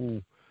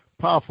powerful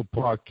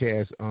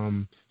podcasts.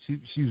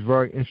 She's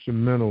very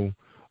instrumental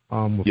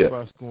with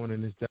us going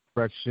in this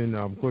direction.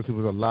 Of course, there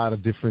was a lot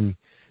of different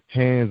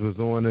hands was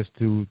on us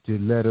to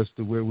let us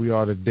to where we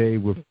are today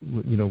with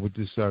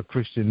this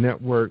Christian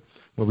network,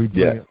 where we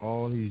bring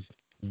all these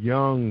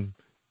young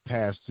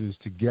pastors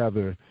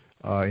together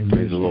in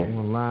ministry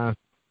online.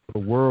 The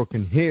world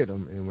can hear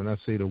them, and when I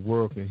say the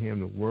world can hear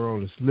them, the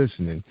world is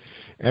listening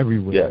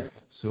everywhere. Yeah.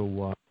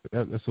 So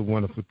that's a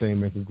wonderful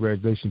thing, man.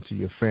 Congratulations to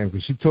your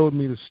family. She told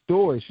me the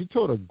story. She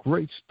told a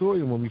great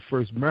story when we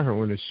first met her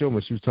on the show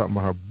when she was talking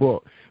about her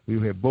book. We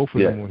had both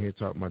of them on here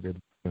talking about that.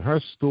 And her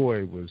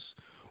story was,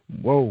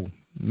 whoa,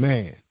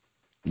 man.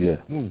 Yeah.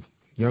 Ooh.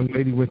 Young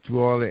lady went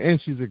through all that,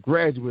 and she's a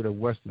graduate of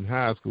Western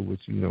High School,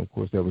 which, of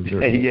course, that was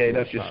very yeah,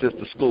 that's your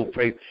sister's school.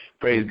 Praise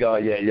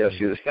God. Yeah, yes.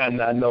 I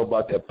know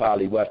about that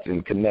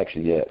Poly-Western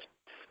connection, yes.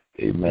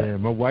 Amen. Yeah,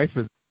 my wife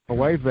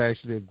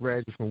actually a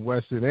graduate from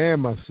Western,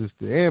 and my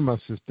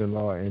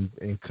sister-in-law, and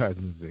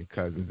cousins.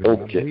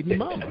 Okay.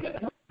 Mama.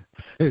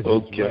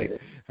 Okay.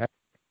 Had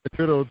a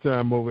good old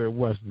time over at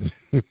Western.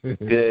 I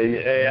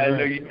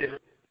know you did.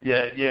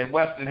 Yeah.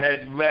 Western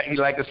had,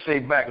 like I say,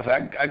 back.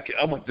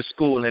 I went to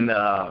school in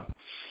the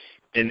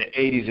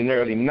 80s and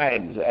early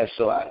 90s.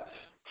 So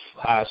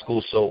high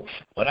school. So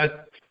when I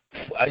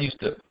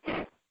used to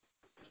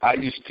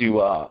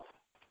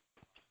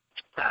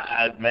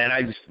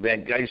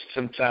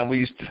Sometimes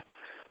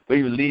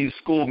we would leave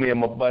school, me and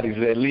my buddies,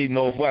 they'd leave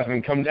Northwest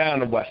and come down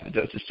to Washington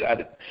just to try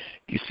to,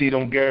 you see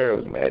them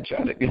girls, man,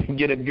 trying to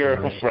get a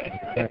girlfriend.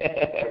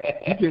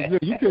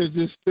 You could have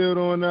just stood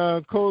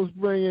on Cold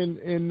Spring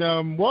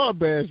and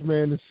Wabash,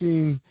 man, and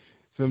seen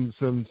some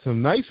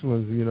nice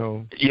ones, you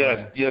know.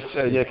 Yes,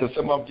 sir. Yeah, because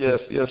some of them,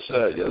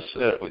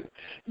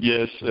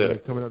 yes, sir.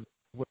 Coming up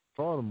with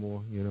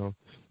Baltimore, you know.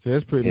 So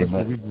that's pretty much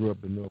where we grew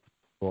up in North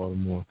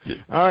Baltimore. Yeah.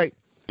 All right.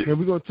 Man,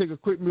 we're going to take a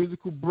quick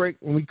musical break.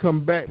 When we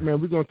come back,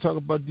 man, we're going to talk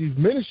about these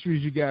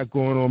ministries you got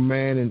going on,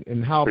 man,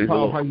 and how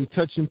you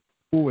touching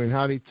people and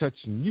how they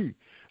touching you.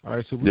 All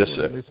right, so we're going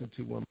to listen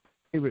to one of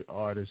my favorite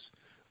artists,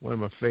 one of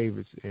my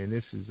favorites, and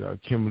this is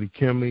Kimberly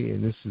Kimley,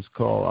 and this is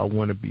called I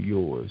Want to Be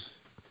Yours.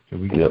 Here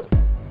we go. Yep.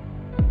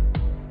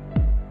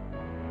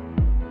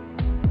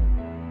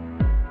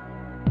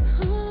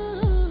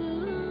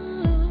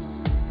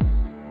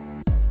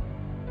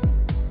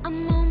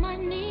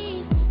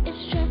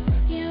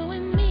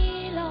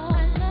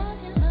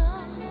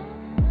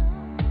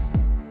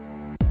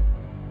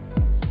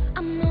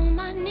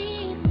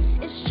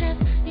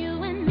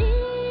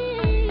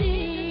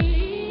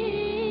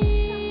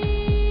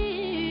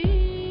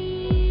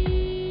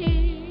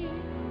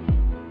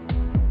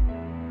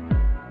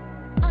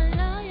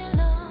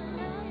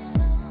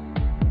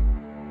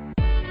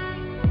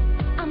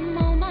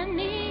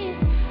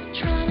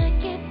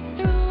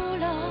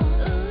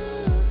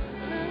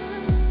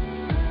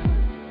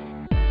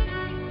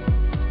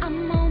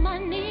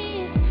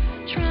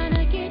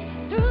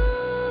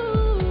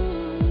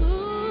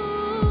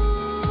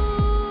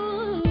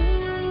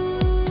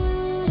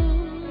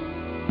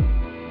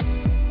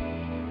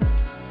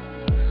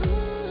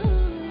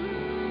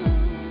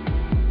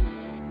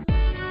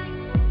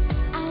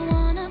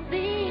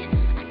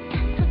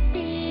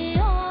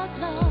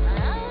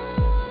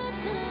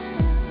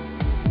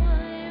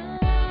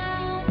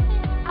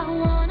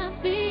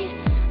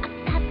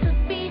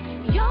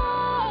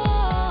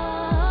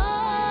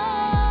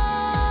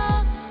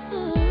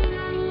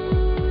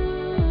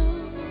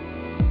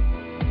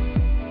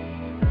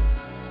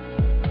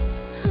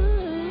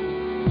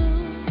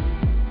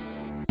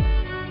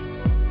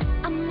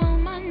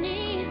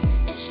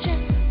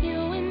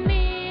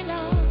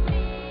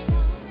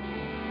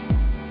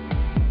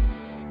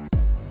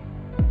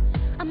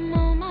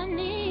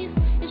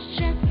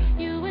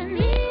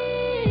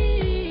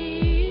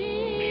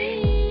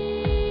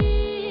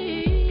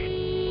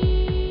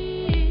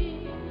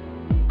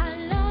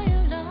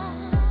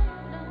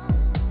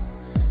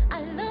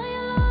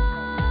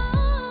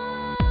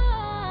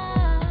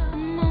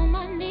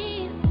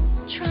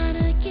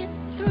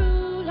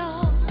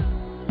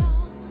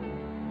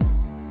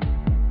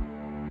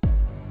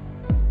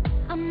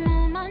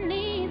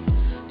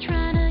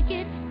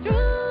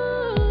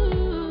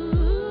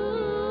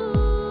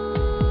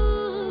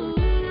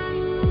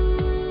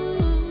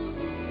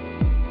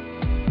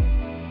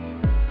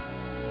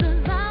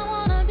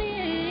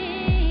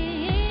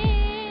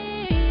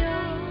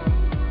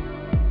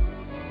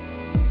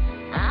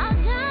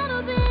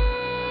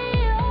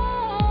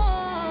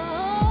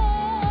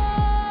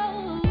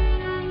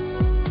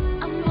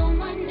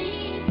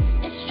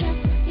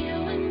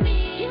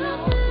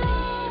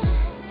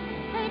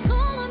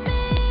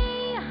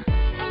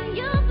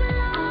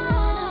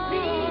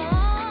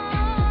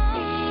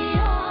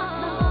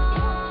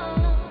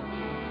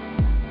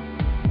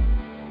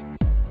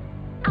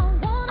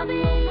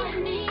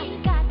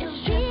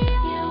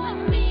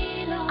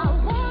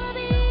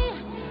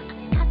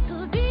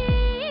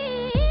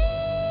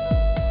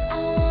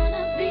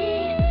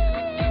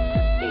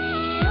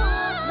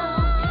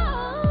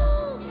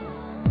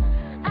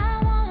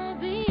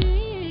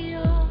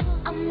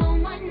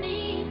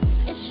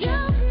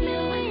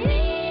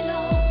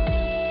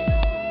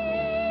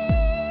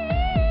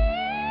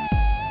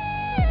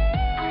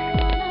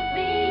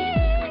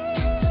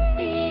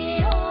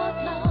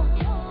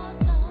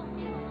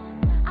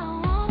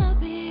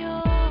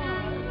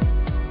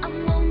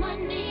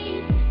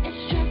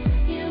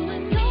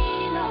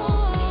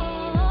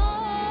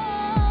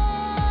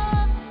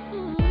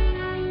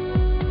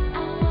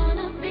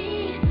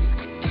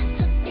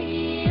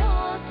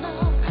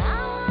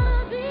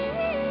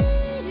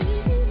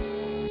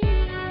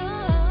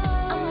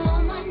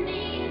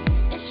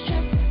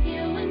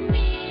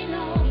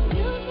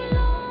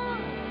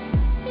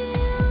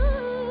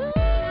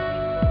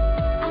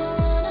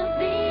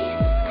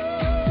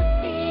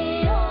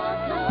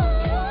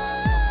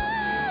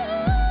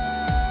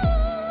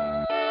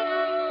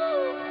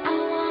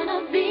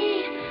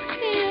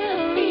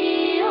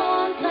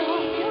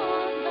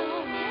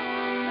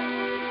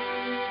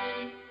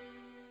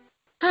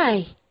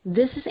 Hi,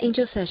 this is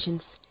Angel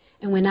Sessions,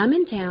 and when I'm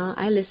in town,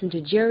 I listen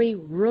to Jerry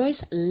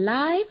Royce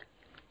live,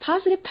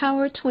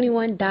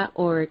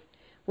 positivepower21.org,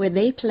 where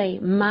they play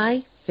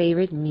my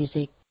favorite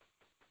music.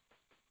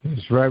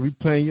 That's right. We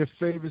playing your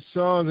favorite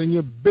songs and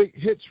your big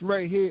hits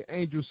right here,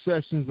 Angel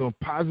Sessions on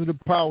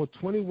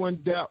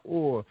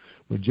PositivePower21.org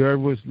with Jerry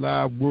Royce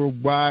Live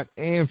Worldwide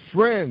and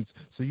friends.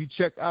 So you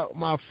check out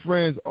my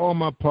friends, all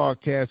my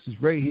podcasts is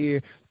right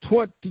here.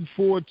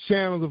 24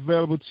 channels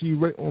available to you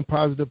right on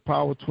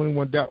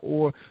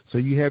PositivePower21.org. So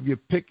you have your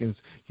pickings.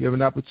 You have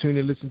an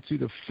opportunity to listen to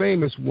the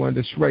famous one.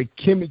 That's right,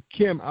 Kimmy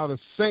Kim out of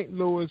St.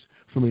 Louis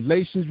from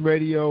Relations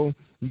Radio.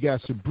 You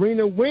got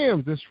Sabrina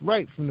Williams, that's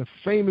right, from the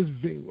famous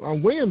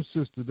Williams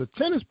sister, the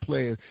tennis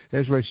player.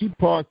 That's right. She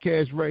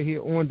podcasts right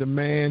here on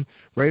demand,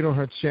 right on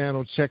her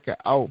channel. Check her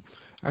out.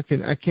 I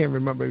can't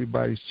remember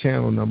everybody's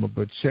channel number,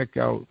 but check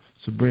out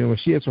Sabrina.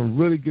 She has some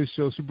really good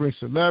shows. She brings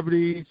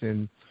celebrities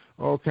and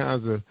all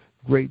kinds of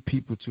great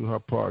people to her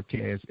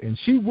podcast. And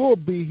she will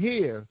be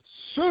here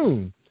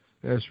soon.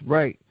 That's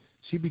right.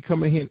 She'll be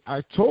coming here in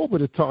October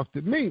to talk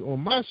to me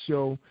on my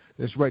show.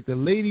 That's right, the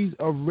Ladies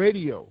of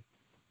Radio.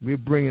 We're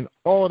bringing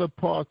all the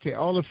podcasts,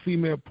 all the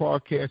female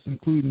podcasts,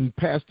 including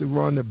Pastor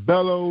Rhonda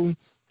Bello,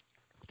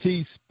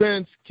 T.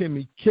 Spence,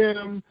 Kimmy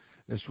Kim,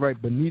 that's right,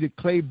 Benita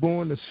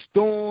Claiborne, The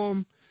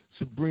Storm,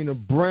 Sabrina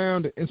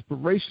Brown, the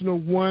inspirational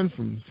one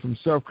from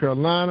South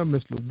Carolina,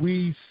 Miss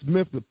Louise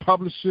Smith, the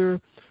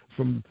publisher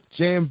from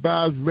Jam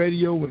Vibes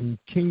Radio and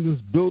Kingdoms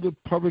Builder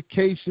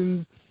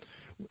Publications.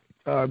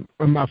 And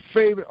my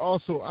favorite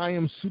also, I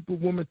Am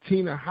Superwoman,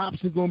 Tina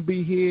Hobson going to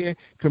be here.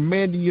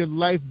 Commanding Your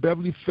Life,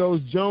 Beverly Fells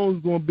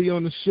Jones going to be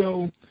on the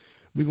show.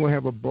 We're going to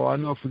have a ball. I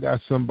know I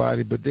forgot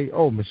somebody, but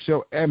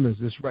Michelle Evans,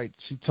 that's right.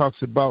 She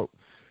talks about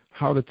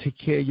how to take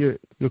care of your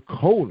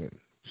colon.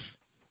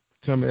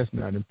 Tell me that's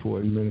not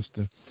important,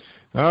 Minister.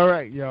 All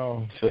right,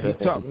 y'all. We're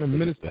talking to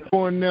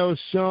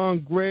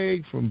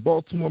minister-cornell-c-gregg from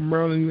Baltimore,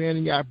 Maryland, New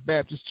Antioch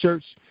Baptist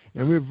Church,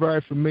 and we're very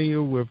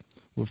familiar with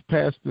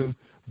Pastor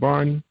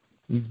Barney.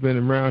 He's been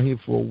around here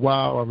for a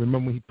while. I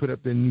remember he put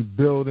up the new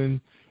building,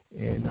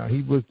 and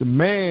he was the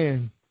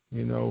man,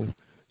 He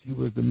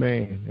was the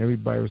man.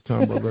 Everybody was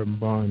talking about Reverend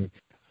Barney.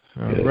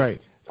 All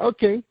right.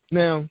 Okay.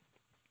 Now,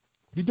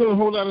 you're doing a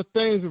whole lot of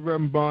things with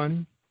Reverend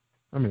Barney.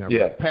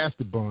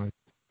 Pastor Barney,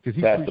 because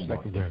he preached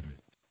like a reverend.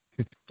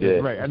 Yeah.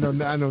 Right. I know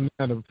now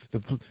the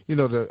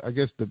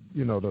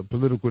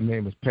political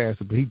name is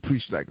Pastor, but he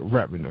preached like a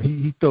reverend.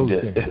 He throws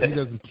down. He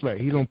doesn't play.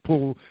 He don't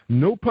pull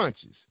no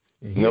punches.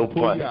 And no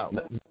punch.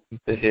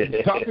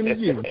 He's talking to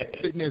you.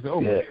 Sitting there,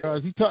 oh my God,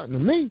 is he talking to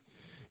me?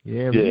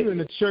 Yeah, when you're in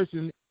the church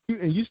and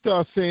you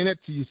start saying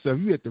that to yourself,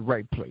 you're at the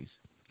right place.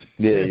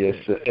 Yeah, yes,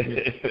 sir.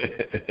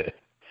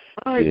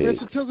 All right,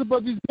 so tell us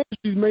about these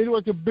ministries, man. You're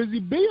like a busy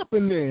bee up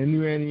in there in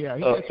New Antioch.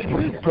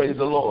 Praise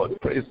the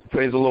Lord. Praise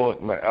the Lord.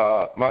 My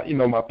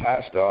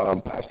pastor,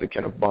 Pastor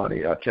Kenneth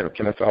Barney,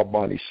 Kenneth L.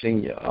 Barney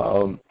Sr.,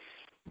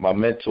 my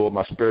mentor,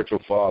 my spiritual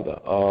father.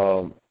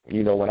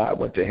 When I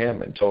went to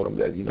him and told him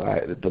that,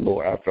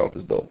 I felt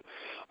as though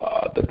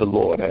that the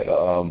Lord had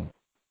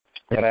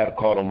had a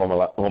call on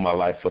my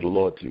life for the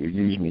Lord to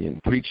use me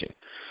in preaching.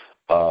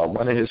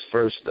 One of his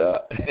first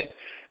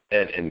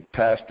and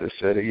pastor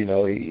said,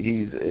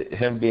 he's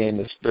him being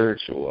the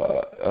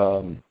spiritual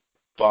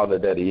father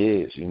that he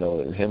is,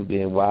 and him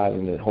being wise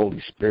in the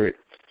Holy Spirit.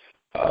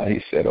 He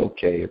said,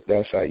 okay, if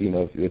that's how,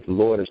 if the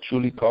Lord has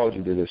truly called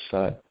you to this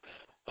son,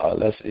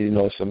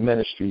 it's a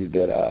ministry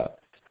that.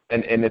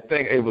 And the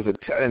thing, it was in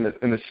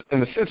a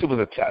sense, it was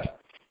a test,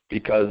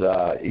 because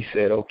he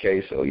said,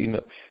 okay, so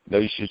you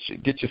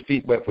should get your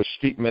feet wet for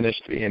street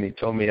ministry, and he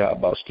told me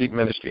about street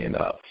ministry and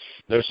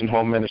nursing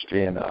home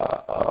ministry and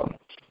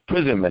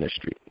prison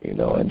ministry,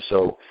 and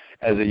so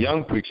as a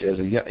young preacher, a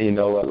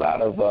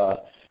lot of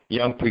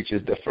young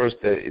preachers, the first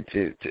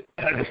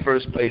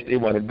place they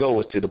want to go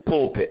is to the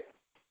pulpit,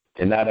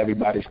 and not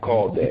everybody's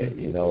called there,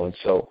 and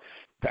so.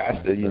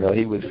 Pastor, he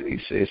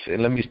said,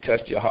 let me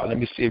test your heart. Let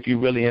me see if you're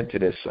really into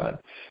this, son.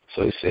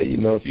 So he said,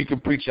 if you can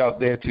preach out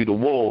there to the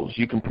wolves,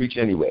 you can preach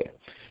anywhere.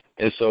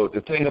 And so the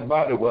thing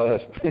about it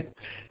was,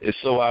 it's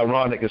so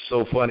ironic, it's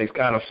so funny, it's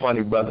kind of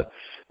funny, brother.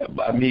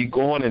 By me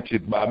going into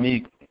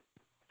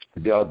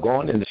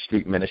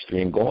street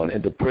ministry and going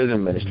into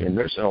prison ministry and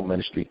nursing home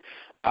ministry,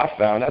 I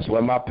found that's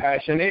where my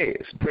passion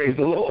is. Praise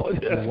the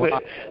Lord. That's where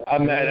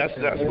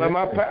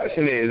my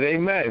passion is.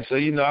 Amen. So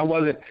it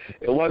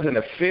wasn't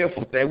a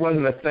fearful thing. It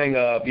wasn't a thing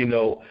of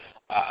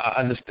I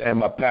understand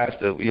my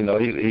pastor.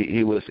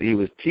 He was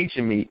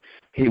teaching me.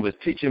 He was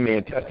teaching me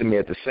and testing me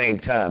at the same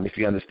time. If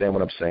you understand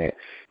what I'm saying,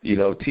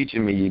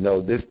 teaching me.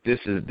 This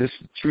is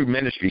true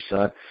ministry,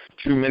 son.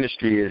 True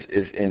ministry is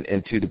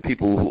into the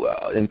people who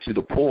into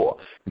the poor,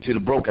 into the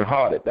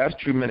brokenhearted. That's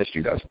true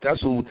ministry.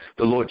 That's who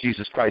the Lord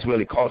Jesus Christ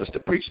really called us to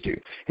preach to.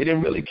 He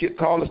didn't really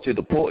call us to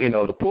the poor.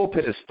 The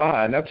pulpit is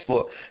fine. That's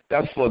for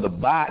the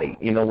body.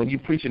 When you're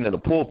preaching in the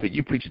pulpit,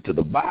 you preach it to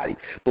the body.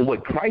 But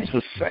what Christ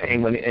was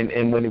saying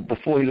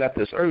before he left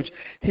this earth,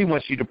 he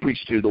wants you to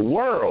preach to the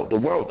world, the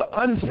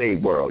unsaved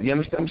world. You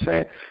understand what I'm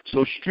saying?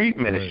 So street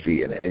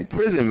ministry and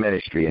prison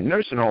ministry and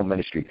nursing home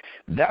ministry,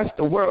 that's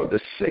the world. The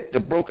sick, the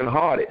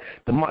brokenhearted,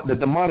 the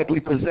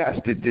demonically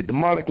possessed, the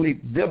demonically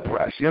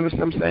depressed. You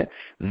understand what I'm saying?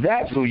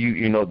 That's who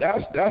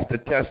that's the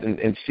test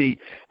and see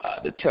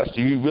the test.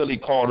 Are you really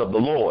called of the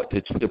Lord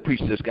to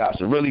preach this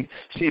gospel? Really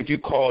see if you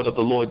called of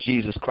the Lord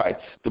Jesus Christ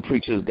to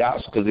preach this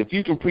gospel. Because if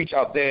you can preach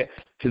out there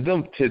to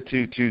them, to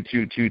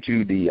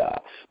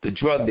the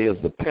drug dealers,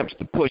 the pimps,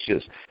 the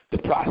pushers, the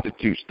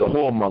prostitutes, the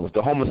whoremongers,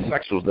 the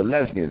homosexuals, the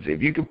lesbians,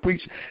 if you can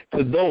preach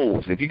to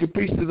those, if you can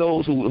preach to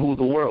those who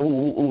the world,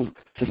 who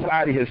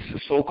society has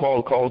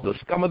so-called calls the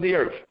scum of the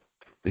earth,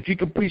 if you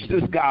can preach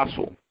this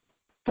gospel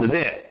to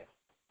them,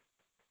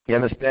 you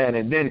understand?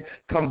 And then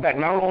come back,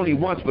 not only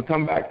once, but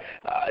come back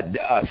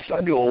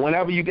Sunday or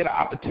whenever you get an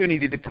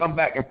opportunity to come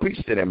back and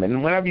preach to them.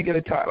 And whenever you get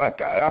an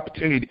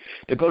opportunity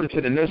to go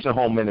to the nursing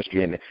home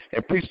ministry and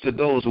preach to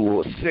those who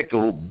are sick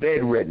or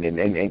bedridden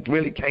and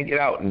really can't get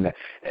out. And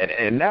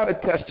now to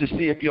test to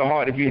see if your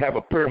heart, if you have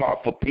a pure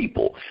heart for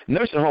people.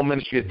 Nursing home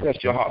ministry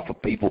tests your heart for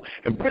people.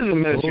 And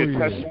prison ministry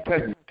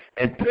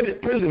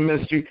prison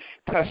ministry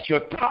tests your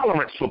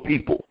tolerance for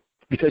people.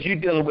 Because you're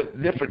dealing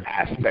with different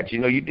aspects.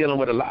 You're dealing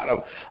with a lot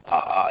of,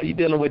 you're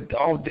dealing with,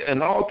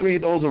 in all three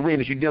of those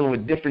arenas, you're dealing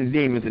with different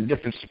demons and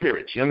different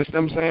spirits. You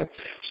understand what I'm saying?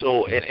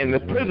 So in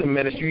the prison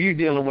ministry, you're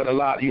dealing with a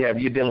lot, you're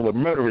dealing with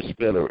murderous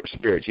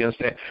spirits. You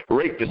understand?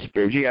 Rapist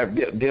spirits. You're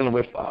dealing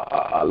with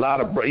a lot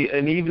of,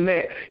 and even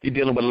there, you're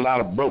dealing with a lot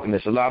of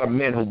brokenness, a lot of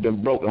men who've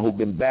been broken, who've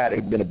been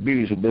battered, who've been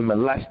abused, who've been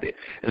molested.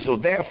 And so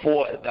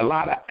therefore, a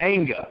lot of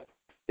anger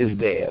is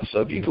there.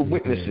 So if you can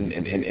witness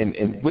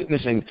and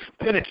witness and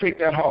penetrate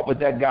that heart with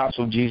that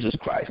gospel of Jesus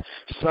Christ,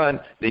 son,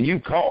 then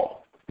you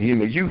call.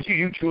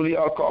 You truly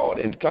are called.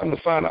 And come to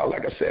find out,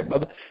 like I said,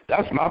 brother,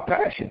 that's my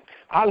passion.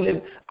 I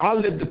live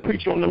to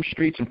preach on them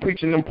streets and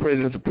preach in them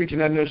prisons and preaching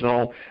that nursing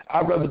home.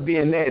 I'd rather be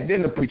in there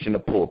than to preach in the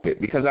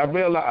pulpit because I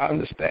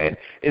understand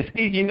it's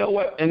easy. You know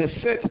what? In a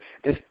sense,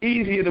 it's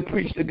easier to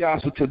preach the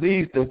gospel to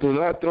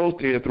those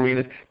three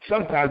arenas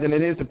sometimes than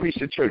it is to preach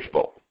to church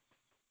folk.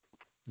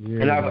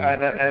 Yeah.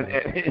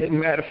 And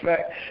matter of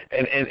fact,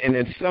 and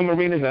in some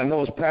arenas, I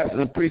know it's pastors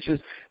and preachers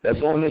that's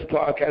on this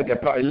podcast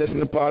that probably listen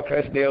to the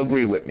podcast, they'll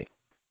agree with me.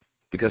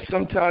 Because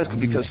sometimes,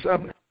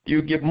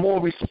 you get more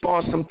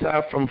response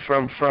sometimes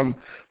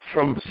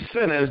from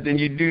sinners than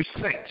you do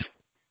saints.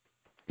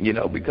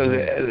 Because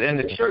in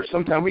the church,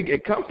 sometimes we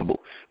get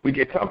comfortable. We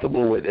get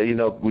comfortable with,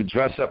 we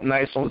dress up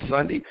nice on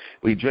Sunday.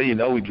 We drive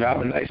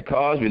in nice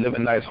cars. We live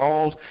in nice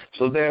homes.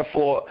 So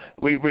therefore,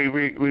 we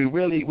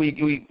really,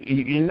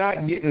 you're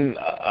not getting,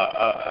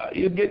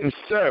 you're getting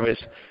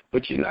service,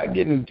 but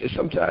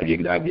sometimes you're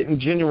not getting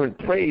genuine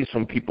praise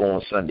from people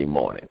on Sunday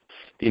morning.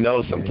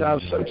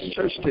 Sometimes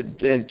church in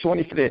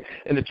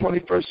the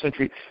 21st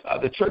century,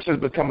 the church has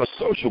become a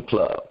social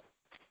club.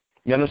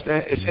 You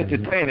understand? It's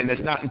entertaining.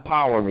 It's not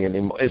empowering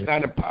anymore. It's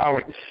not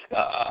empowering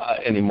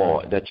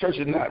anymore. The church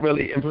is not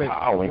really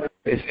empowering.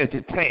 It's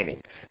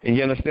entertaining. And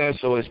you understand?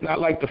 So it's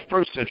not like the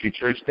first century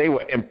church. They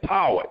were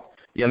empowered.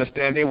 You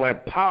understand? They were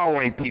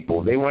empowering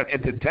people. They weren't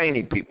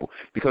entertaining people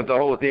because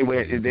they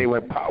were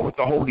empowered with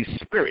the Holy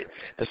Spirit.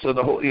 And so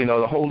the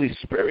Holy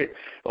Spirit,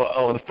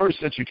 or the first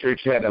century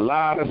church had a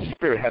lot of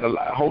spirit, had a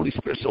lot of Holy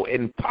Spirit. So it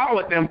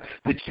empowered them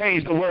to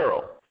change the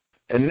world.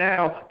 And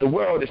now the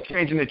world is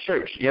changing the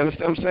church. You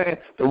understand what I'm saying?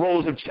 The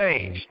roles have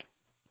changed.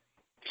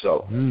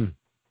 So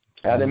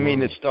I didn't mean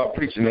to start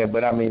preaching there,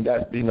 but I mean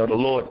that the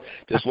Lord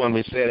just wanted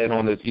me to say that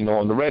on the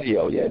on the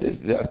radio. Yeah,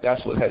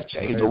 that's what has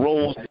changed. The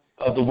roles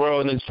of the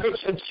world and the church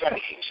have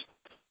changed.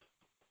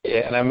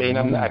 Yeah, and I mean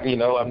I'm not going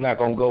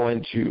to go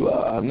into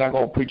I'm not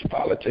going to preach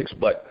politics,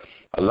 but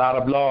a lot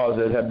of laws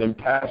that have been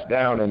passed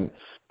down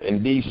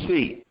in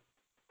D.C.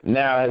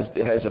 now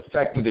has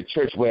affected the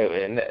church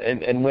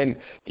and when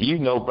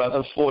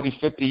brothers, 40,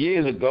 50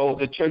 years ago,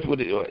 the church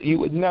you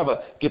would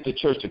never get the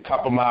church to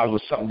compromise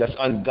with something that's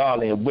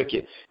ungodly and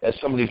wicked, as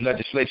some of these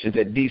legislations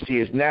that D.C.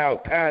 is now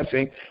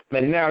passing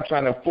and now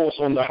trying to force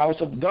on the house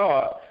of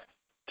God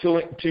to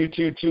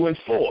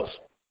enforce.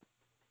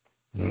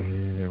 Yeah,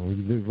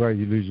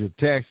 you lose your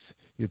tax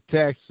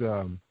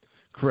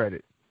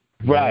credit.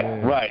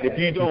 Right. Right.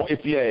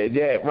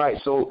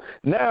 So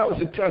now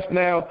it's a test.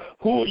 Now,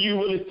 who are you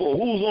really for?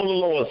 Who's on the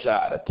lower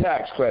side? A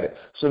tax credit.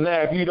 So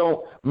now, if you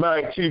don't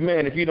marry two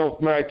men, if you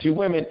don't marry two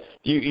women,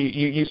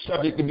 you're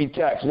subject to be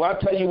taxed. Well, I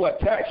tell you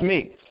what, tax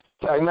me.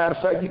 Matter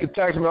of fact, you can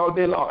tax me all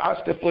day long. I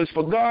still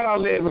for God I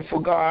live, and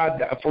for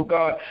God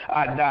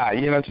I die.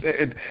 You know what I'm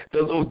saying?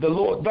 The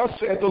Lord, thus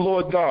saith the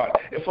Lord God.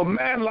 If a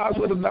man lies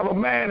with another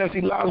man as he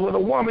lies with a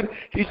woman,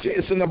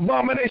 it's an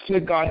abomination to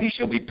God. They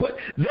should be put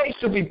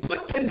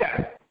to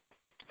death.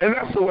 And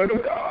that's the word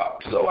of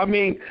God. So, I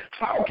mean,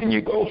 how can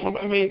you go from,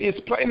 it's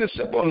plain and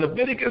simple in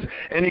Leviticus,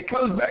 and he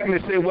comes back and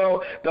they say,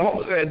 well, the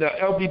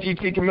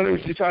LGBT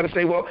community try to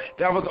say, well,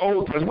 that was the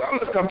Old Testament. Well,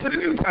 let's come to the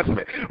New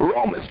Testament.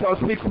 Romans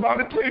speaks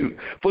about it too.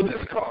 For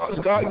this cause,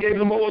 God gave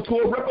them over to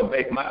a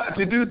reprobate mind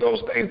to do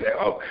those things that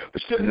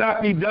should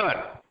not be done.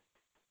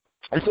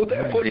 And so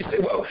therefore you say,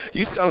 well,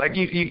 you sound like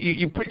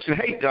you preaching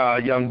hate,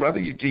 young brother.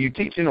 You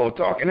teaching or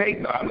talking hate?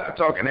 No, I'm not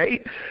talking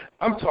hate.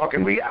 I'm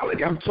talking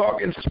reality. I'm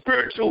talking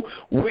spiritual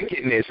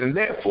wickedness. And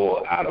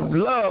therefore, out of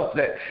love,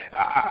 that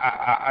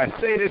I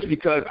say this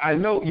because I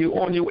know you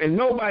on you, and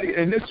nobody,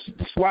 and this,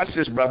 watch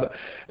this, brother,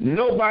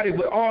 nobody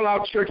with all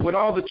our church, with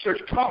all the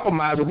church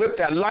compromising with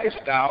that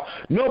lifestyle,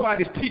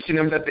 nobody's teaching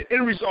them that the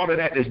end result of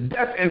that is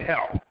death and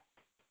hell.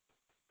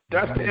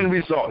 That's the end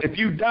result. If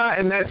you die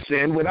in that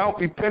sin without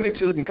repenting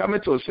till you can come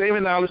into a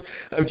saving knowledge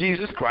of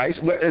Jesus Christ,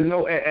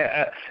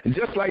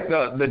 just like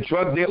the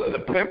drug dealer,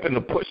 the pimp, and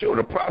the pusher, or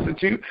the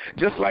prostitute,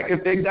 just like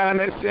if they die in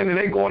that sin and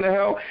they going to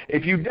hell,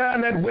 if you die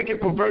in that wicked,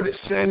 perverted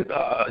sin,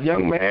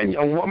 young man,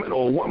 young woman,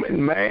 or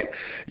woman, man,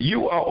 you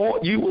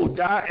will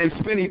die and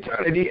spend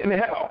eternity in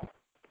hell.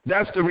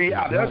 That's the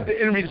reality. That's the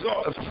end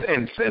result of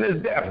sin. Sin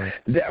is death.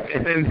 Death,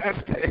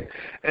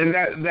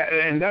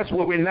 and that's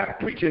what we're not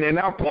preaching in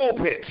our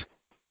pulpits.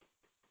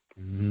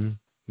 Mm-hmm.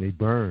 They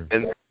burn.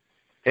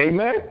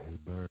 Amen.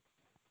 They burn.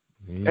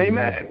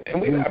 Amen.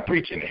 And we're not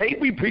preaching hate.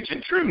 We're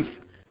preaching truth.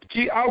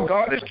 Our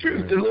God is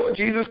truth. The Lord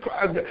Jesus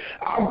Christ,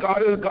 our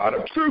God is a God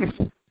of truth.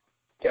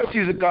 Yes,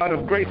 He's a God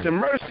of grace and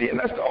mercy, and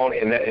that's the only.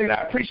 And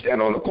I preach that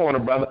on the corner,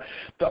 brother.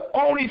 The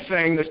only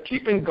thing that's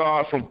keeping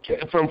God from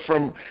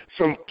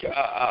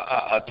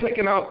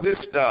taking out this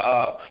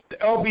the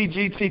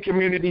LBGT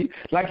community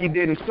like He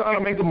did in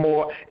Sodom and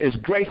Gomorrah is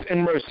grace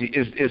and mercy.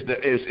 Is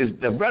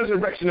the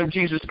resurrection of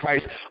Jesus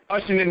Christ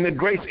ushering in the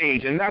grace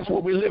age, and that's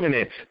what we're living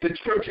in. The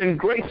church in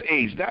grace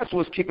age. That's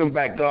what's keeping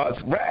back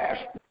God's wrath.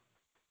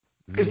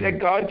 Is that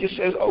God just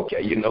says,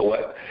 okay, you know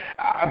what?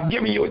 I've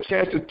given you a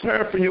chance to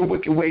turn from your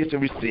wicked ways to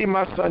receive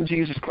my Son,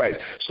 Jesus Christ.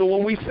 So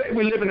when we say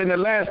we're living in the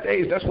last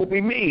days, that's what we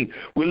mean.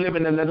 We're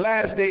living in the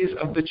last days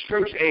of the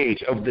church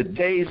age, of the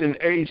days and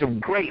age of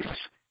grace.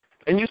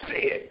 And you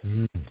see it.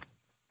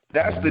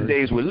 That's the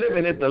days we're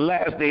living in, the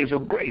last days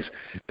of grace.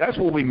 That's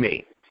what we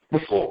mean.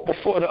 Before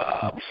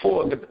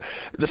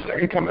the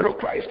second coming of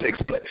Christ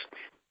takes place.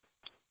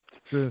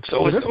 So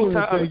it's no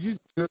time.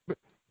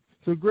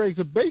 So, Greg,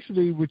 so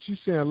basically what you're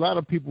saying, a lot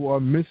of people are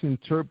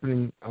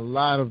misinterpreting a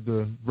lot of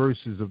the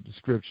verses of the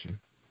Scripture.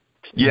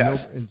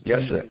 Yes,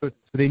 yes, sir. So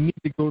they need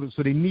to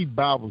so they need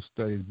Bible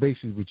studies,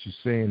 basically what you're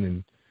saying.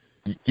 And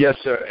yes,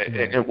 sir.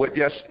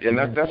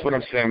 And that's what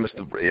I'm saying,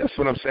 that's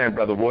what I'm saying,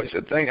 Brother Royce.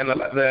 The thing, and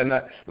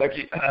like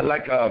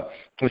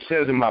it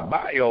says in my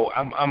bio,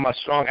 I'm a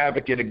strong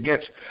advocate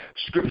against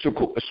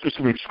scriptural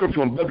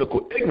and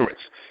biblical ignorance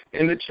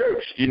in the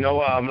church. You know,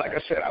 like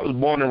I said, I was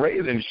born and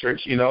raised in the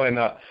church. You know, and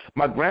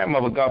my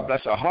grandmother, God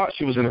bless her heart,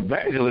 she was an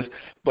evangelist.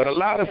 But a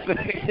lot of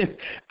things,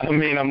 I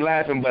mean, I'm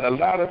laughing, but a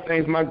lot of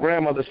things my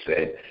grandmother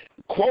said,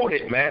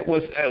 quoted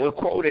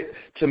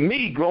to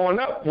me growing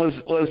up was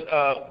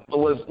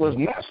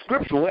not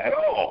scriptural at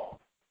all.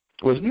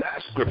 Was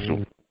not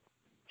scriptural.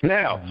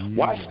 Now,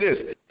 watch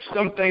this.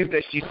 Some things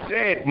that she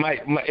said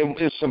might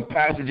in some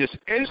passages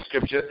in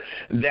Scripture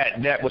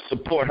that would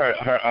support her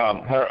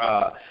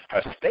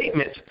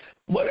statements,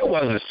 but it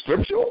wasn't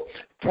scriptural.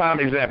 Prime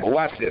example.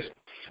 Watch this.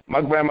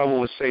 My grandmother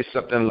would say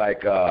something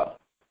like,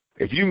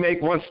 "If you make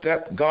one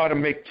step, God will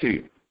make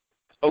two."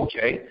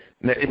 Okay,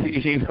 now,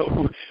 you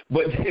know,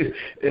 but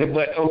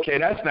okay,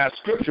 that's not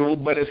scriptural,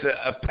 but it's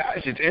a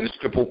passage in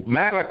Scripture.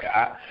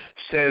 Malachi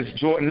says,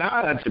 "Draw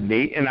nigh unto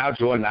me, and I'll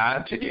draw nigh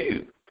unto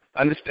you."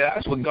 Understand?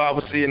 That's what God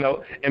was saying, you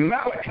know, in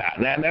Malachi.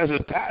 Now, there's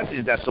a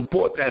passage that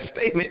supports that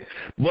statement,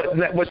 but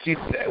what she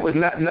said was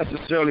not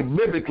necessarily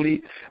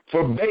biblically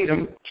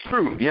verbatim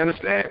true. You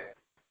understand?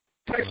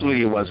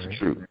 Textually, it wasn't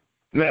true.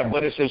 Now,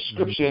 but it's a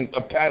scripture,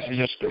 a passage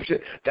in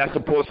Scripture that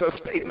supports her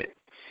statement.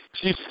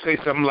 She used to say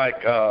something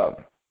like,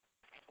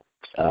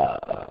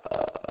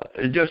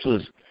 it just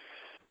was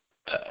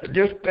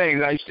just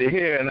things I used to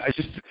hear,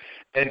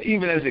 and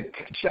even as a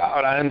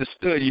child, I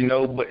understood, you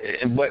know, but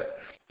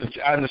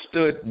I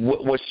understood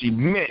what she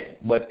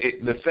meant. But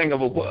the thing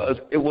of it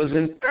was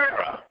in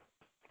error.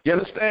 You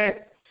understand?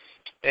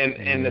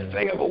 And the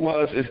thing of it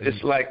was,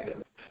 it's like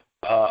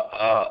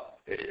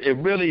it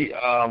really,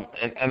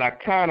 and I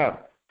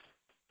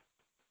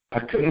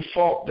couldn't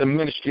fault the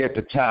ministry at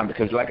the time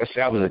because, like I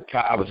said, I was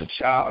a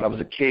child, I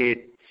was a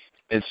kid.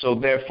 And so,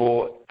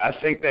 therefore, I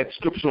think that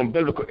scriptural and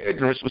biblical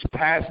ignorance was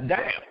passed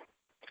down.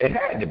 It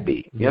had to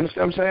be. You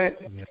understand what I'm saying?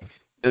 Yeah.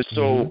 And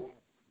so,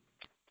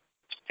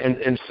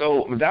 and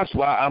so that's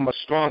why I'm a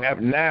strong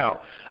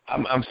now.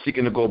 I'm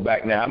seeking to go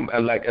back now.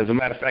 As a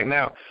matter of fact,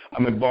 now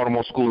I'm in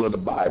Baltimore School of the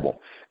Bible,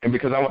 and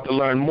because I want to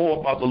learn more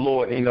about the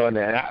Lord, you know, and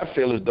I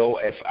feel as though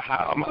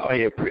how am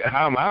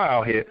I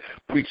out here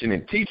preaching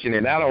and teaching,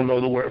 and I don't know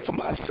the word for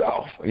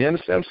myself. You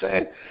understand what I'm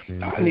saying?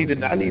 Mm-hmm.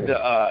 I need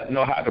to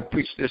know how to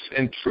preach this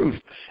in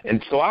truth,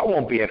 and so I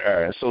won't be in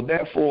error. So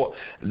therefore,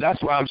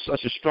 that's why I'm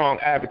such a strong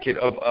advocate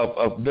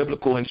of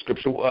biblical and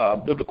scriptural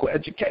biblical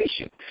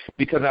education,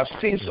 because I've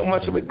seen so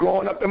much of it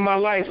growing up in my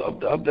life of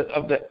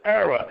the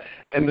error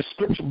and the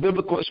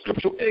biblical and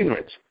scriptural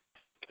ignorance.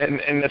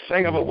 And the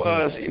thing of it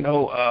was,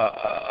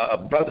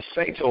 Brother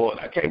Saints, or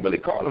I can't really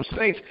call them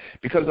saints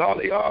because all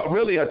they are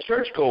really are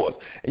churchgoers.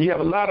 And you have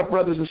a lot of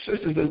brothers and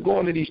sisters that's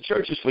going to these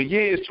churches for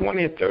years,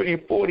 20 and 30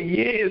 and 40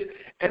 years,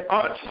 and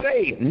aren't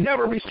saved,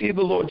 never received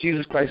the Lord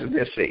Jesus Christ as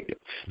their Savior.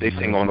 They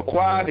sing on the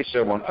choir, they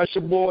serve on usher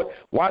board.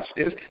 Watch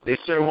this, they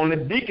serve on the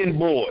deacon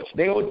boards.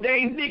 They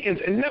ordain deacons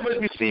and never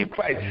received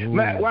Christ.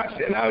 Matt, watch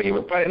this, and I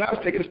was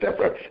taking a step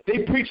further.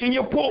 They preach in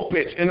your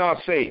pulpits and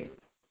aren't saved.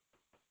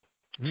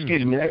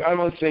 Excuse me, I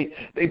want to say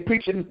they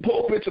preach in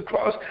pulpits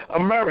across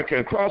America,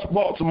 across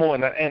Baltimore,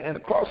 and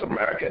across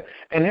America,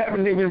 and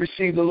haven't even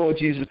received the Lord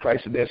Jesus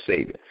Christ as their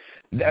Savior.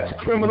 That's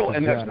criminal,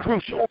 and that's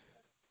crucial.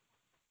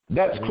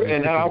 That's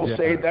and I will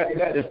say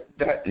that is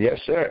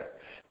yes, sir.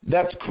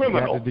 That's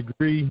criminal. Got the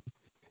degree.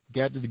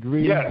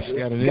 Yes,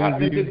 got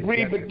the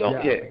degree, but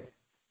don't yet.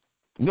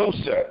 No,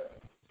 sir.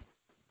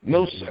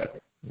 No, sir.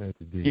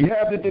 You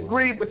have the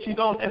degree, but you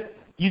don't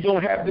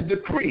have the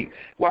decree.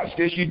 Watch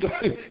this. You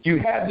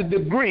have the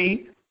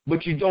degree,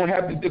 but you don't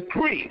have the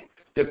decree.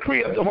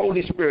 Decree of the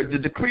Holy Spirit, the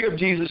decree of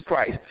Jesus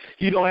Christ.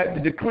 You don't have the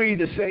decree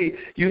to say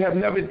you have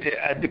never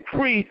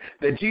decree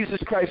that Jesus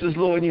Christ is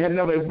Lord, and you have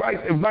never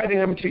invited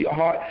Him into your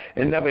heart,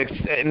 and never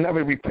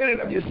repented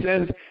of your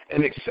sins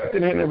and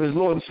accepted Him as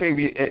Lord and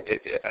Savior,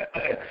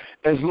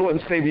 as Lord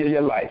and Savior of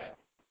your life.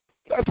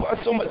 That's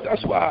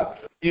why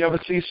you ever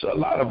see a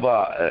lot of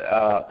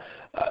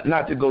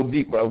not to go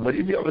deep, bro, but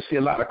if you ever see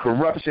a lot of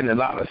corruption and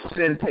a lot of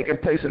sin taking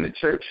place in the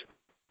church.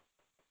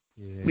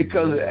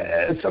 Because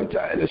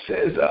sometimes it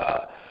says,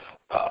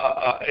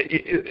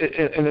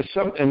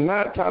 and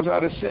 9 times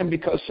out of 10,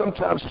 because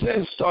sometimes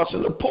sin starts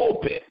in the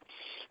pulpit.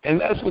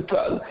 And that's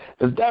because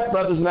if that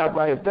brother's not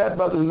right, if that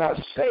brother's not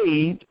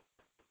saved,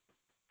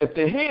 if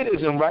the head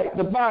isn't right,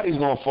 the body's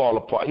going to fall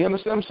apart. You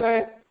understand what I'm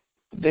saying?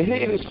 The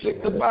head is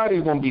sick, the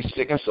body's going to be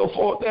sick, and so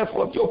forth.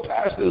 Therefore, if your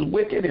pastor is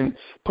wicked and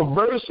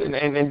perverse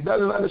and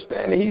doesn't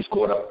understand that he's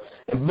caught up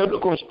in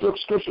biblical and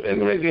scriptural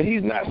ignorance and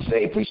he's not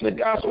saved, preaching the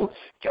gospel,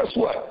 guess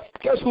what?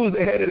 Guess who's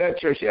the head of that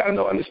church? Yeah, I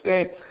know,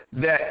 understand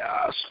that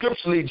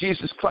scripturally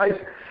Jesus Christ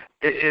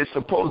is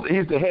supposed to,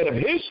 he's the head of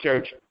his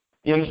church.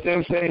 You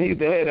understand what I'm saying? He's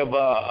the head of,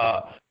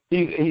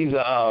 he's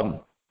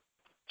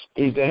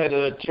the head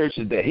of the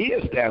churches that he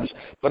established.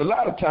 But a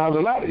lot of times, a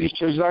lot of these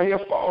churches out here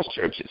are false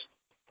churches.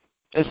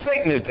 And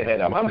Satan is the head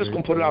of them. I'm just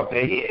going to put it out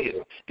there.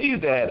 He's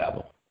the head of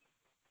them.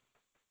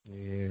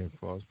 Yeah,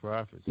 false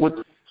prophets.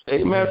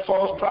 Amen,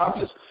 false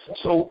prophets.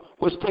 So,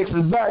 which takes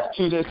us back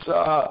to this,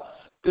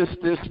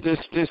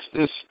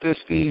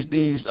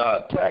 these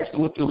attacks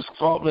with this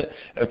involvement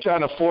of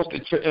trying to force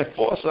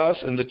us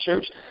in the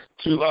church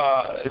to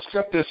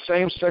accept this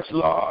same-sex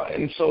law,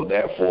 and so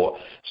therefore,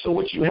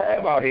 what you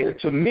have out here,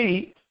 to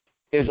me,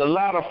 is a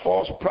lot of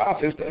false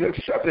prophets that are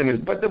accepting this.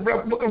 But the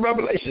Book of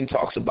Revelation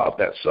talks about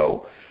that.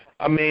 So,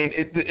 I mean,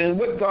 and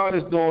what God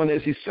is doing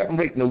is He's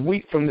separating the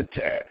wheat from the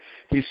tare.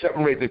 He's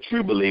separating the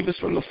true believers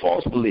from the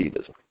false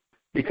believers.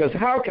 Because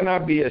how can I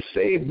be a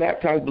saved,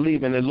 baptized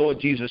believer in the Lord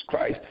Jesus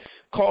Christ,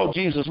 call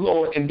Jesus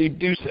Lord, and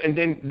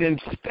then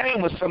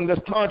stand with something that's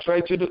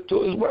contrary to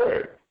His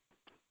word?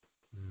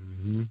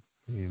 Mm-hmm.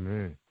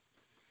 Amen.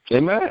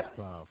 Amen.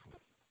 Powerful.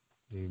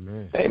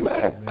 Amen.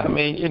 Amen. I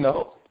mean, you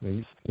know,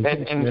 and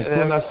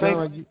I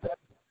think.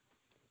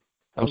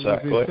 I'm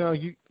sorry. Go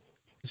ahead.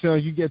 So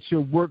you get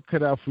your work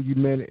cut out for you,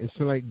 man. It's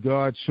like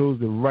God chose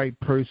the right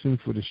person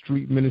for the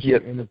street ministry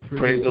and the prison.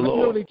 Praise the Lord.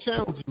 I know they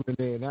challenge you in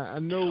there. And I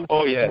know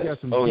you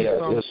got some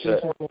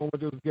conversations going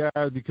with those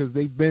guys because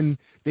they in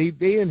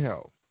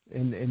hell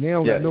and they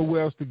don't got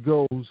nowhere else to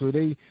go. So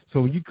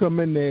when you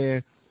come in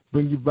there,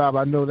 bring your Bible.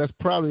 I know that's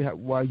probably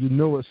why you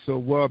know it so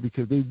well,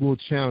 because they will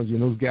challenge you,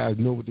 and those guys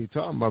know what they're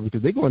talking about,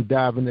 because they're going to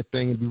dive in that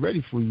thing and be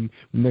ready for you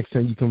next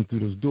time you come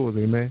through those doors.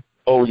 Amen.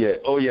 Oh yeah,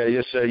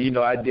 yes sir. You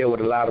know, I deal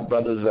with a lot of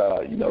brothers.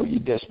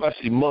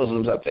 Especially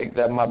Muslims. I think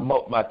that my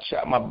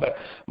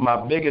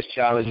biggest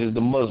challenge is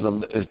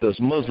those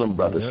Muslim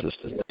brothers,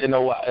 sisters. You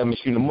know, the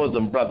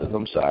Muslim brothers.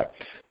 I'm sorry,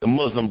 the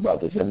Muslim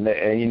brothers. And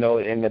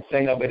the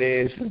thing of it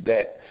is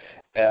that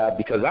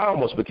because I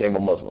almost became a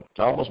Muslim,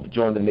 I almost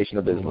joined the Nation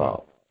of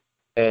Islam.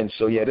 And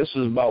so, this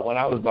was when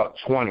I was about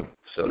 20.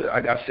 So I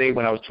got saved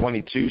when I was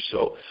 22.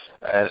 So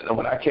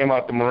when I came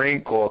out the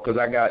Marine Corps, because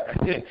I got,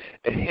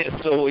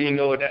 so,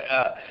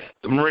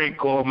 the Marine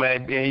Corps,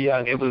 man, being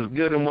young, it was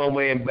good in one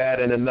way and bad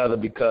in another,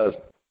 because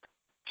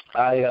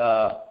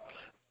I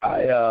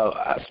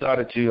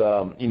started to,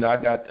 I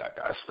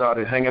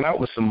started hanging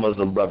out with some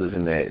Muslim brothers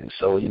in there. And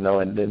so,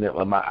 and then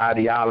my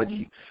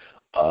ideology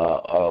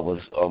was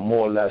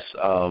more or less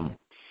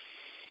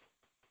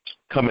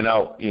coming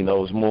out,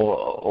 was more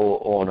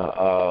on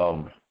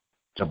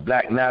a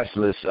black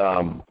nationalist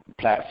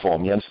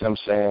platform. You understand what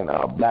I'm saying?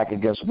 Black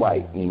against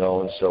white, and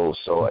so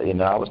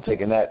I was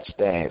taking that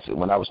stance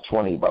when I was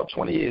 20, about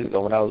 20 years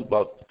ago. When I was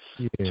about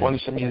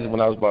 20-some years,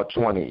 when I was about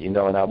 20, and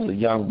I was a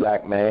young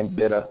black man,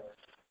 bitter,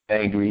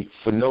 angry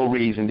for no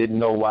reason, didn't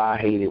know why I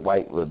hated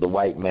the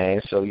white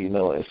man. So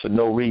for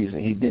no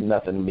reason, he did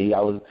nothing to me.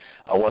 I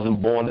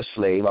wasn't born a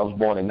slave. I was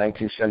born in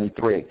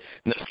 1973.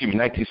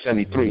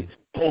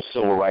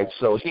 civil rights.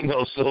 So,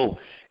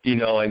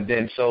 and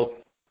then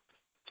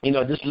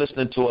just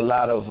listening to a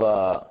lot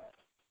of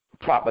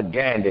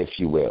propaganda, if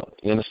you will.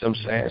 You understand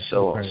what I'm saying?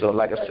 So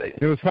like I say,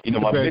 it was back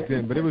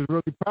then, but it was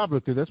really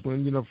popular because that's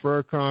when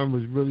Farrakhan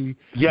was really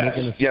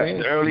making a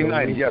stand. The early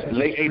 90s, yes,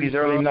 late 80s,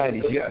 early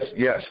 90s,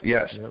 yes.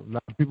 Yeah, a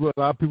lot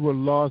of people were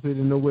lost; they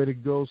didn't know where to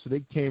go, so they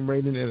came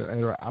right in at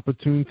an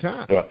opportune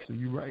time. Right. So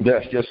you're right.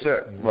 Yes,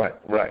 sir. Right.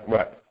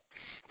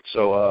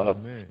 So,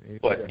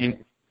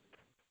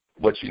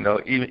 but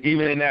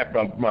even in that,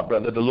 my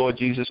brother, the Lord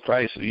Jesus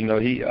Christ, He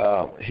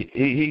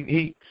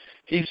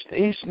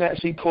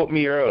caught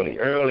me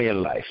early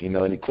in life,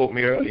 and He caught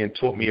me early and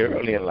taught me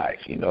early in life,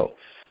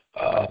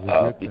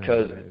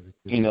 because,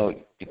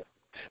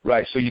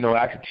 right. So,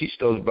 I could teach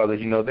those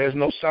brothers, there's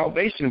no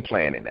salvation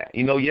plan in that.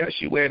 Yes,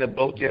 you wear the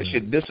boat. Yes,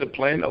 you're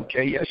disciplined.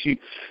 Okay.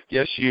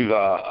 You're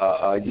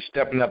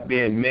stepping up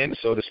being men,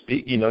 so to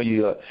speak.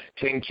 You're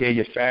taking care of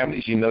your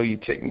families. You're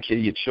taking care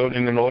of your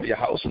children in order, your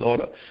house in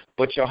order,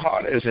 but your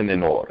heart isn't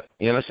in order.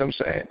 You know what I'm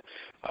saying?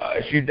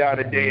 If you die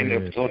today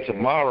or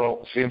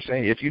tomorrow, see what I'm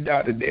saying? If you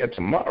die today or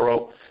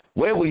tomorrow,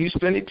 where will you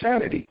spend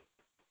eternity?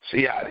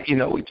 See, they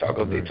talk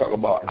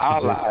about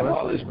Allah and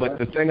all this, but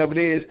the thing of it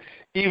is,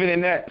 even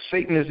in that,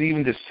 Satan is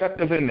even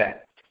deceptive in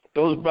that.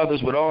 Those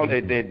brothers with all their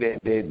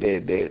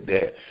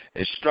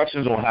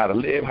instructions on how to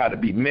live, how to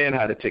be men,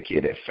 how to take care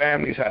of their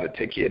families, how to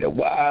take care of their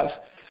wives,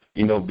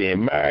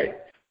 being married,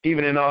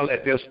 even in all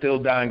that, they'll still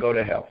die and go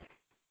to hell.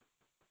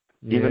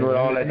 Yeah, even with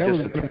all that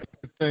discipline.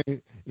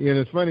 Yeah, and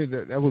it's funny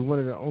that was one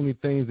of the only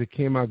things that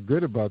came out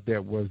good about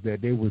that was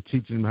that they were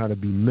teaching them how to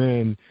be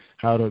men,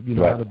 how to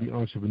how to be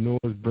entrepreneurs,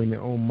 bring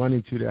their own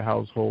money to their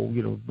household.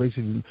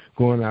 Basically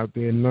going out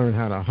there and learn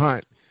how to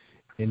hunt,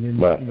 and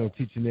then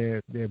teaching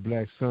their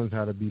black sons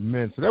how to be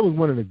men. So that was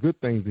one of the good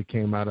things that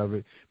came out of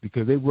it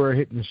because they were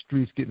hitting the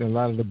streets, getting a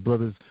lot of the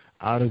brothers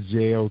out of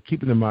jail,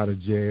 keeping them out of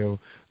jail.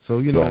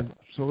 So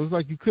so it's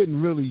like you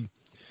couldn't really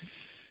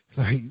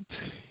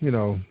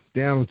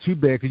down too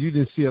bad because you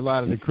didn't see a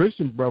lot of the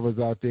Christian brothers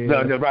out there.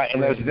 No, right,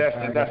 and that's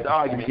the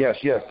argument. Yes,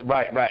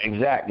 right,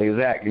 exactly,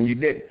 and you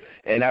did,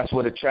 and that's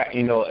what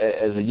attracted,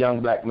 as a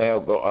young black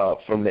male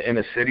from the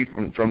inner city,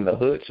 from the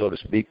hood, so to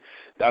speak.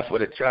 That's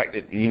what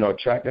attracted me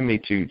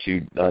to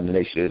the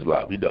Nation of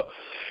Islam.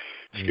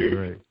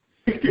 Right.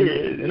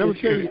 And I'm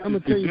gonna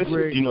tell you,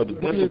 Greg.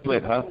 The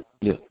discipline, huh?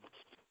 Yeah.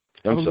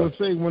 I was gonna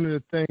say one of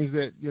the things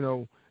that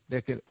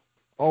that can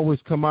always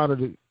come out of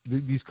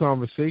these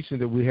conversations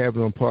that we have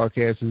on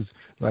podcasts is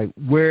like,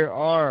 where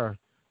are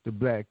the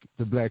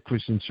black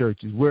Christian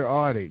churches? Where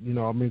are they?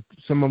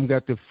 Some of them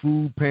got the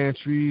food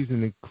pantries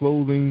and the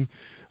clothing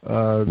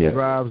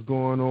drives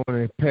going on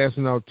and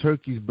passing out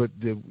turkeys, but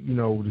the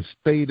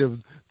state of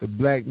the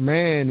black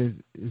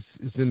man is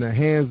in the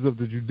hands of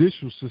the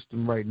judicial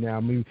system right now.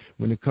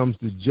 When it comes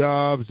to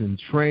jobs and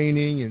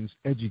training and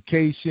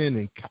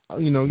education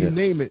and you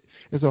name it,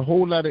 there's a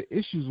whole lot of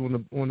issues on the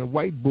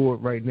whiteboard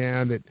right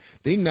now that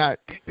they not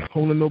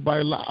holding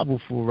nobody liable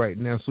for right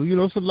now. So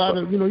it's a lot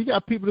of you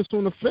got people that's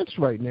on the fence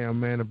right now,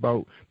 man,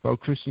 about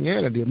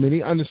Christianity.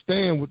 They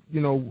understand what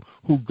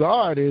who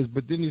God is,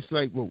 but then it's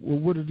like, well,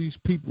 what are these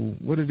people?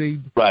 What are they?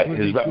 Right,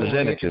 his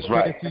representatives,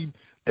 right.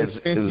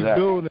 Fancy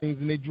buildings,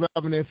 and they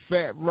driving their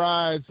fat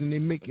rides, and they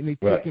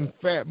taking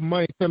fat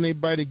money, telling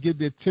everybody to give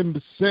their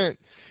 10%.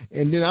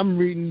 And then I'm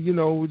reading, you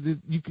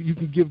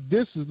can give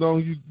this as long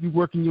as you're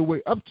working your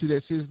way up to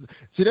that. See,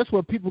 that's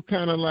what people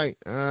kind of like.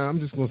 I'm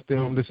just gonna stay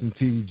home and listen to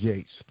T.D.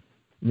 Jakes,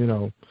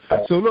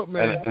 So look,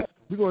 man,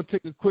 we're gonna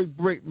take a quick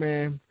break,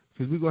 man.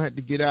 Because we're going to have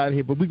to get out of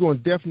here. But we're going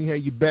to definitely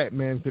have you back,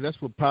 man, because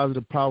that's what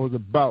Positive Power is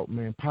about,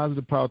 man.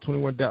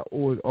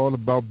 PositivePower21.org is all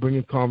about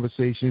bringing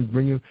conversation,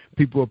 bringing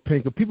people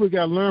opinion. Because people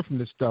got to learn from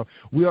this stuff.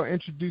 We are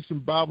introducing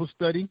Bible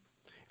study,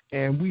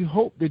 and we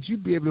hope that you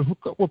be able to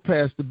hook up with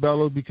Pastor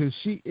Bello because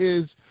she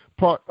is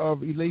part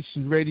of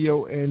Elation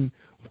Radio. And,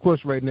 of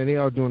course, right now they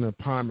are doing an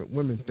empowerment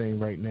women thing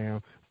right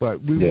now. But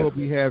we will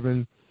be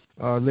having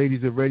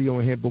ladies of radio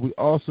in here, but we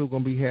also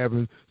going to be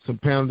having some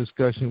panel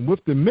discussion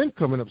with the men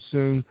coming up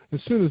soon.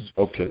 As soon as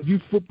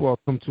youth football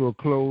come to a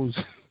close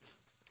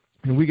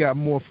and we got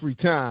more free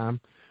time,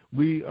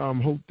 we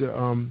hope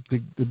to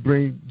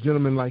bring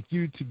gentlemen like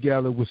you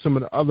together with some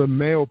of the other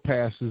male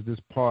pastors that's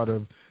part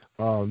of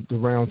the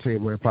round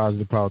table at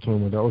Positive Power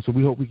 21. So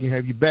we hope we can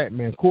have you back,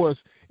 man. Of course,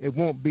 it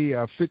won't be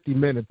a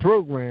 50-minute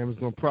program. It's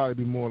going to probably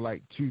be more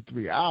like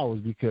 2-3 hours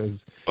because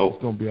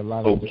it's going to be a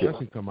lot of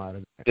discussion come out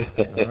of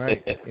that. All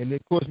right, and then,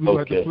 of course,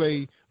 we're going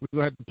to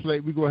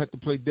have to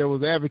play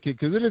devil's advocate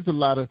because it is a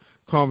lot of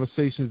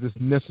conversations that's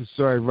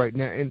necessary right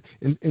now. And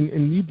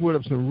you brought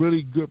up some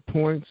really good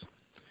points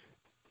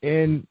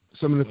and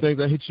some of the things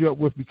I hit you up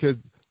with because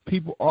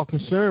people are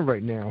concerned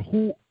right now.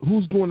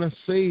 Who's going to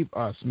save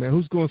us, man?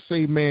 Who's going to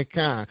save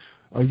mankind?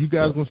 Are you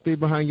guys going to stay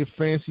behind your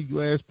fancy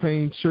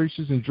glass-pane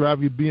churches and drive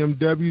your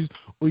BMWs,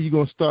 or are you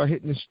going to start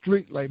hitting the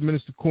street like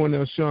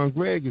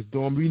minister-cornell-c-gregg is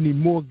doing? We need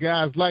more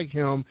guys like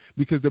him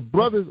because the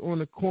brothers on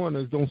the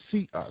corners don't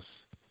see us.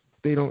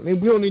 we don't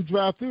even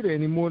drive through there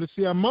anymore to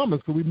see our mamas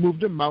because we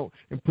moved them out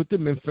and put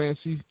them in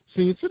fancy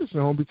senior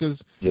citizen home because,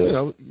 you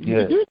can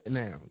do it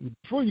now.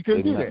 Before you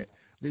couldn't do that.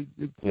 They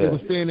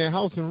would stay in their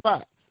house and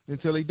rot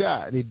until they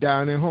died. They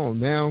die in their home.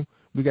 Now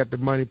we got the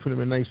money, put them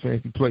in nice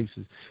fancy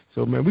places.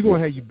 So, man, we're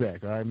going to have you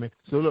back, all right, man?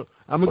 So, look,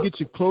 I'm going to get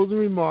your closing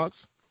remarks.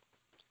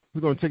 We're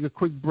going to take a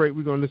quick break.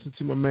 We're going to listen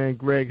to my man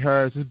Greg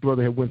Harris. His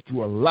brother had went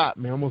through a lot,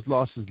 man. Almost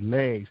lost his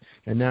legs,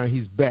 and now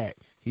he's back.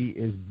 He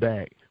is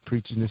back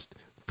preaching and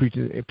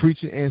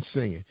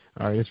singing.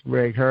 All right, it's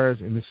Greg Harris,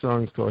 and this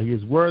song is called He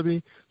Is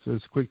Worthy. So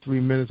it's a quick 3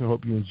 minutes. I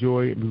hope you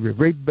enjoy it. We'll be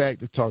right back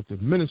to talk to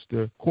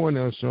Minister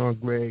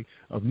Cornell-c-Gregg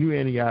of New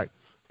Antioch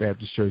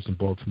Baptist Church in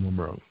Baltimore,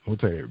 Maryland. Hold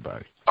tight,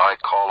 everybody. I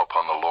call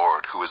upon the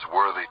Lord who is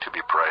worthy to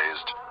be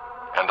praised,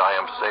 and I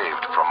am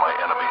saved from my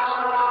enemies.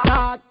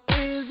 God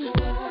is,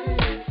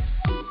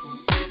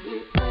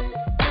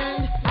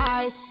 and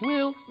I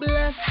will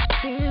bless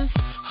his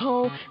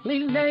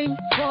holy name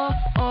for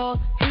all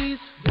he's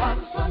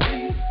done for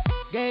me.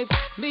 Gave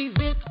me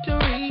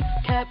victory,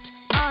 kept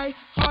my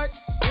heart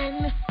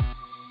in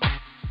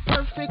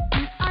perfect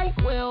peace. I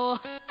will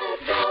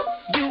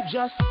you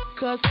just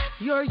 'cause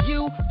you're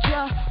you,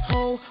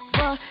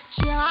 Jehovah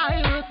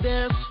Jireh.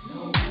 There's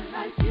no one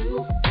like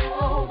you,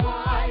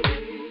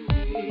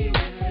 nobody.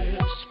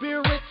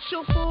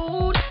 Spiritual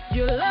food,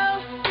 your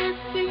love is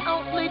the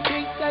only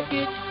thing that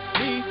gets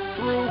me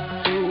through.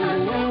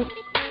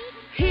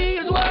 He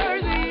is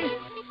worthy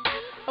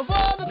of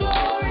all the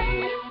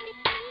glory,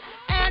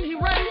 and he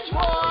reigns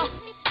forevermore.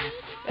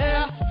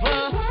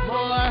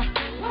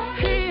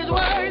 He is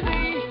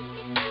worthy,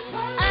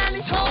 and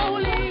he's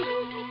holy.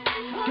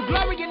 To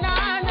glory and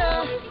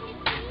honor.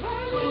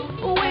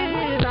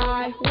 When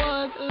I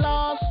was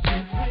lost,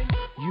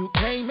 you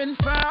came and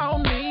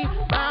found me,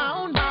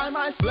 bound by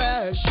my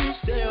flesh. You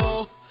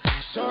still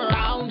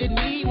surrounded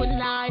me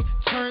when I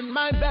turned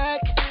my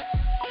back.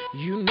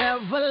 You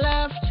never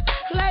left.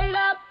 Laid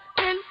up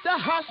in the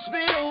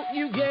hospital,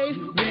 you gave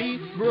me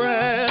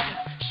breath.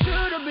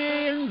 Should have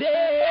been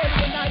dead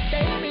when I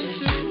came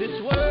into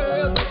this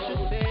world, but you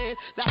said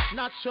that's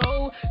not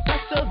so.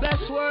 That's the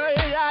best word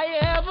I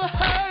ever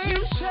heard.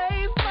 You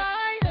saved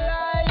my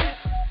life,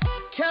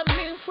 kept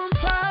me from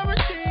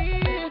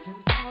poverty.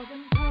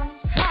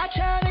 I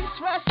can't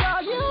express how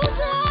you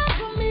done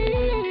for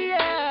me.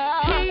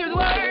 Yeah. He is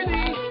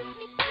worthy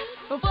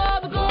of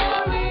all the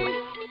glory,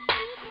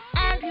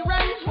 and he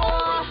reigns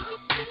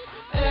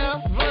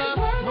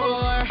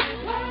forevermore.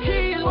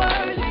 He is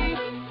worthy,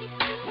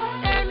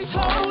 and he's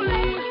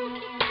holy.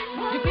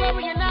 The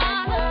glory and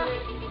honor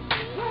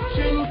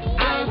to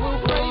I will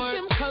praise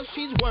him 'cause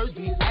he's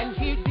worthy, and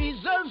he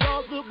deserves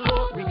all the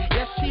glory.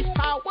 Yes, he's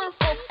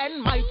powerful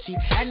and mighty,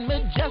 and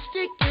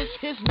majestic is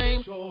his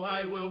name. So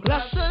I will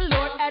bless the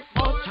Lord at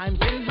all times,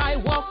 in my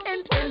walk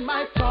and in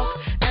my talk,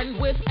 and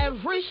with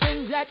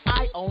everything that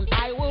I own,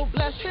 I will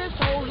bless his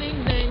holy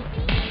name.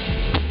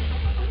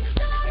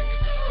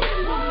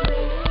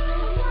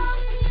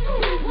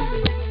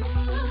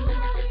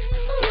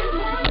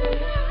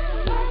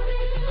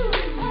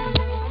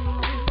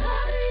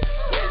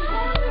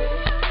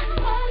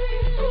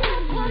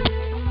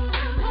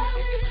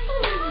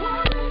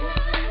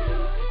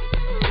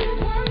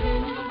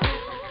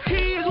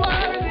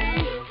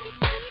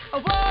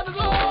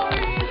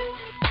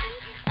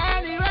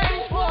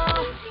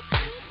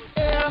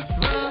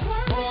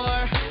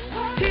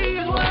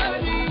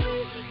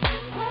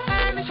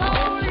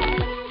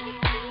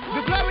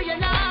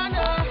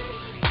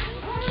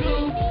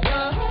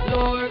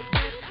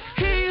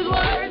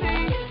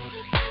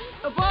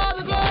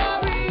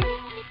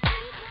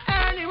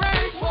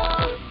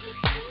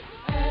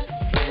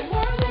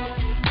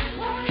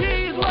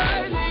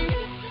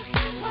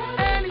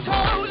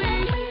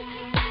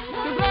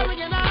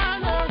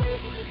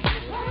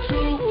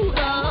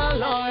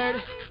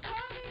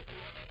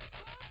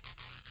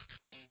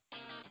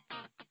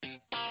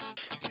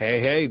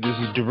 Hey, this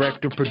is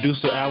director,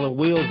 producer Alan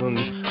Wills,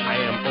 and I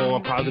am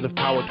on Positive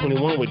Power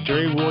 21 with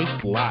Jerry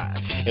Royce Live.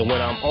 And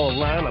when I'm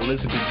online, I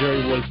listen to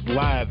Jerry Royce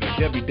Live at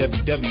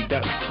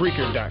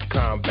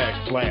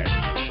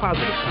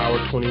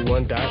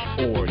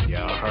www.spreaker.com/positivepower21.org.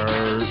 Y'all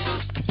heard?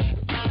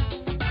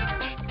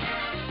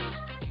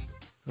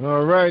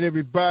 All right,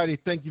 everybody.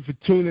 Thank you for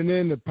tuning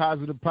in to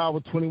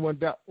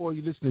PositivePower21.org.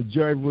 You listen to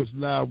Jerry Royce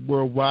Live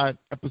Worldwide,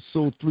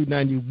 episode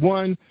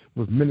 391,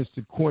 with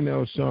Minister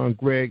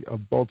Cornell-c-Gregg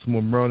of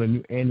Baltimore, Maryland,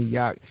 New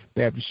Antioch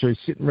Baptist Church,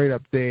 sitting right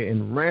up there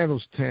in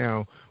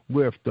Randallstown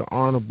with the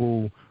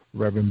Honorable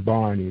Reverend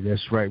Barney.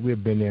 That's right.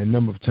 We've been there a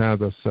number of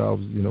times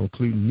ourselves,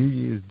 including New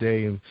Year's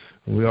Day, and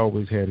we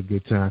always had a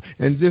good time.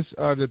 And just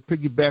to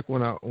piggyback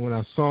on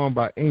our song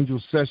by Angel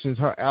Sessions,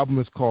 her album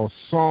is called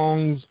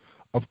Songs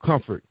of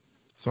Comfort.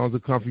 Songs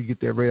of Comfort, you get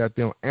that right out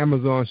there on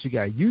Amazon. She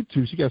got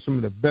YouTube. She got some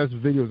of the best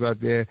videos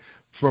out there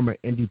from an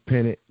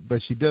independent,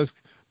 but she does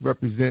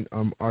represent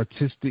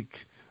artistic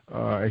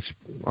artists.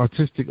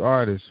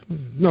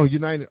 No,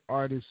 United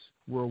Artists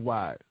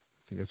Worldwide.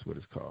 I think that's what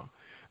it's called.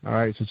 All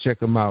right, so check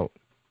them out.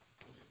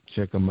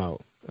 Check them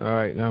out. All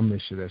right, now I'll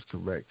make sure that's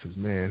correct because,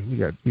 man, we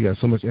got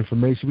so much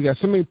information. We got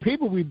so many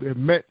people we've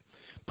met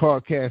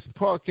podcasting.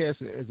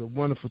 Podcasting is a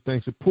wonderful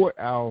thing. Support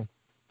our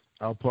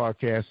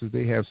podcasters.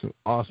 They have some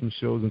awesome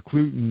shows,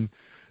 including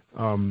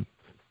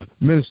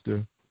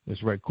Minister,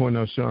 that's right,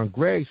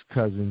 Cornell-c-Gregg's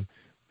cousin,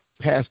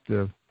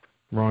 Pastor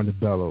Rhonda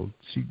Bello.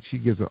 She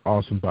gives an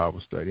awesome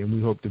Bible study, and we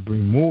hope to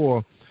bring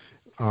more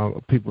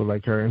people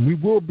like her. And we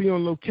will be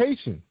on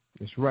location.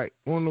 That's right,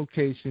 on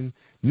location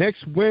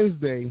next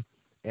Wednesday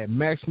at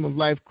Maximum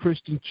Life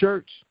Christian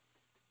Church.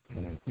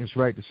 That's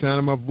right, the sound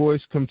of my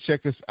voice. Come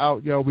check us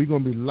out, y'all. We're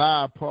going to be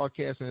live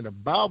podcasting at a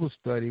Bible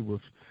study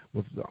with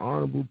the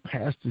Honorable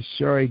Pastor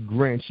Sherry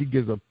Grant. She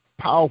gives a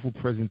powerful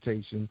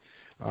presentation.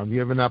 You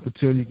have an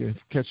opportunity, you can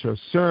catch her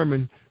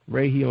sermon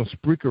right here on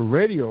Spreaker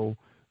Radio.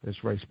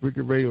 That's right,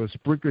 Spreaker Radio is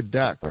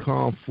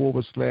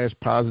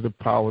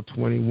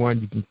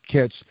Spreaker.com/PositivePower21. You can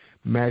catch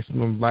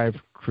Maximum Life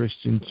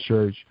Christian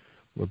Church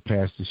with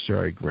Pastor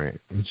Sherry Grant,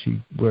 and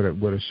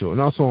what a show. And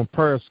also on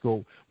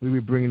Periscope, we'll be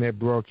bringing that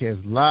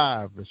broadcast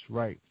live. That's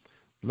right,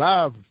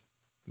 live.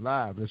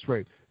 That's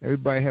right.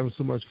 Everybody having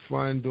so much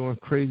fun doing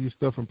crazy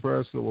stuff on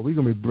Periscope. Well, we're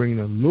gonna be bringing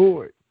the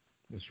Lord.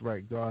 That's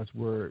right, God's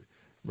word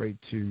right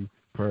to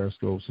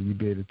Periscope, so you'll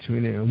be able to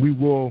tune in. And we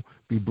will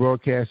be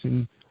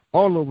broadcasting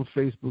all over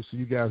Facebook, so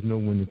you guys know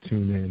when to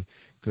tune in,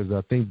 because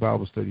I think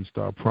Bible studies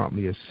start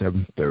promptly at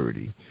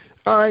 7:30.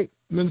 All right,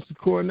 Minister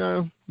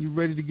Cornell, you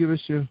ready to give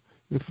us your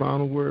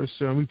final words,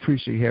 sir? And we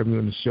appreciate having you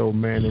on the show,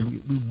 man,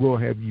 and we will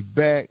have you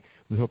back.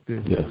 We hope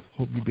you'll be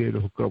able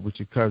to hook up with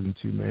your cousin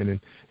too, man,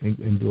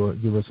 and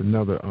give us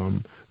another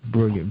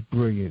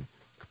brilliant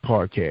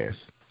podcast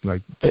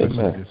like this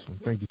one.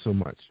 Thank you so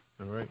much.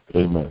 All right.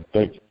 Amen.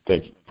 Thank you.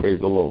 Praise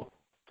the Lord.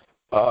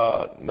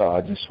 No,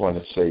 I just want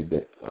to say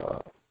that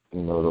the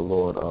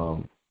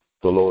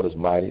Lord is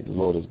mighty. The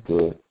Lord is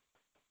good.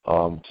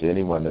 To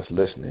anyone that's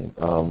listening,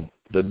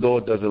 the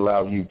Lord does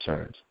allow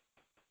U-turns.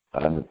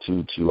 And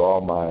to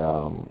all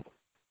my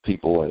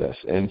people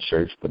that's in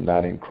church but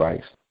not in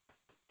Christ,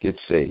 get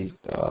saved.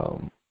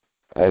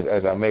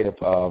 As I made a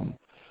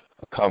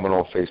comment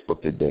on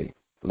Facebook today,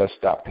 let's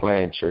stop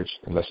playing church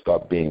and let's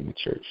start being the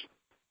church.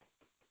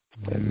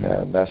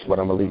 And that's what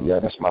I'm going to leave. Yeah,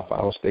 that's my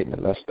final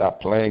statement. Let's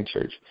stop playing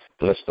church.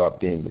 Let's start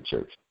being the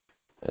church.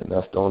 And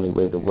that's the only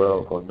way the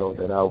world will know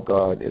that our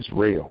God is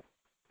real,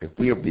 if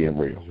we are being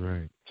real. That's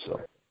right.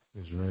 So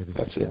that's right.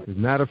 That's it. It's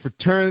not a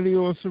fraternity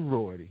or a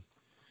sorority.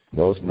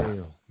 No, it's not.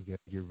 Real. You got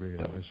to get real.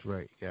 That's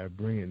right. You got to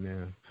bring it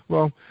now.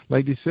 Well,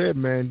 like you said,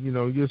 man,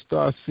 you'll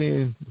start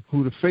seeing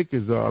who the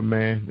fakers are,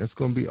 man. That's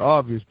going to be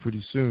obvious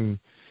pretty soon.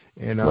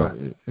 And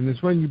and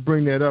it's when you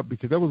bring that up,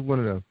 because that was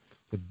one of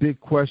the big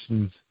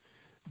questions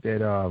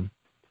that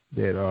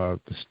the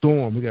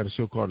Storm, we got a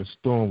show called The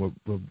Storm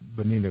with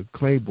Benita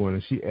Claiborne,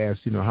 and she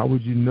asked, how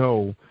would you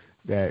know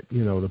that,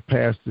 the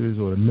pastors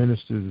or the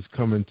ministers is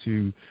coming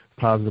to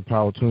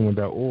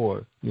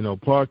PositivePower21.org,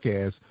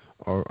 podcasts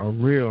are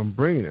real and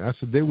bringing it. I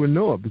said they would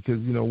know it because,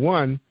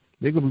 one,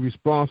 they're going to be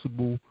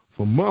responsible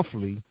for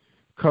monthly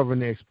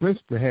covering their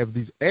expense to have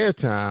these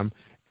airtime,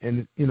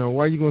 and,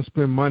 why are you going to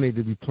spend money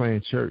to be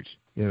playing church,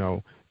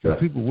 because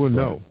people will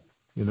know.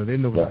 They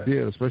know the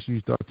deal, especially if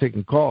you start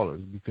taking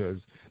callers, because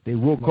they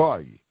will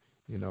call you,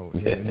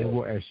 and they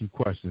will ask you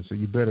questions. So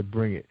you better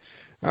bring it.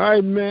 All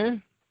right,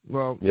 man.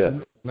 Well,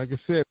 like I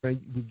said,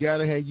 man, we got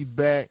to have you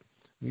back.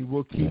 We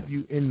will keep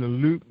you in the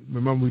loop.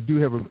 Remember, we do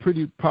have a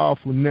pretty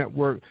powerful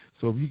network,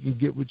 so if you can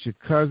get with your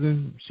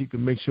cousin, she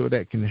can make sure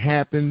that can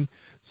happen,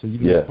 so you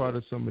can be part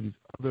of some of these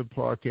other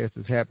podcasts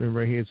that's happening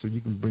right here, so you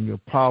can bring your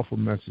powerful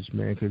message,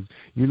 man, because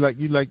you like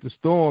the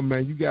Storm,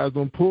 man. You guys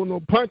don't pull no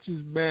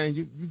punches, man.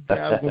 You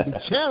guys are going to be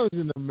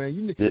challenging them,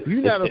 man.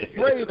 You're not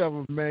afraid of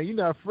them, man. You're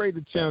not afraid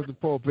to challenge the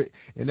pulpit,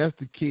 and that's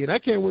the key. And I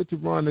can't wait to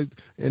Rhonda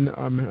and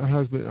her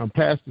husband,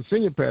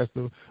 Senior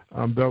Pastor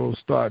Bello,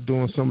 start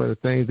doing some of the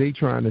things they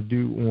trying to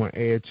do on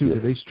air, too.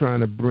 They're trying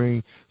to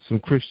bring some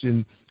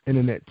Christian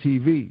internet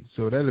TV,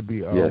 so that'll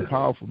be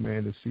powerful,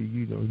 man, to see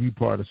you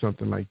part of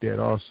something like that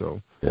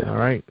also. All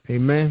right,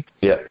 amen.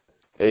 Yeah,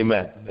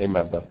 amen,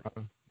 brother.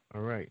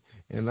 All right,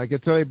 and like I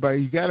tell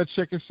everybody, you got to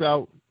check us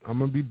out. I'm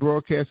gonna be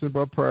broadcasting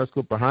about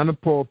Periscope behind the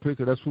pulpit,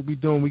 because that's what we're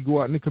doing. We go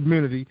out in the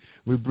community.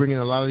 We're bringing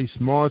a lot of these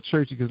small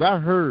churches, because I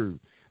heard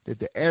that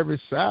the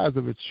average size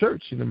of a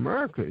church in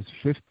America is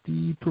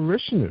 50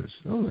 parishioners.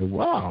 I was like,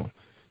 wow.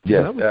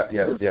 Yes.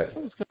 That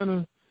was kind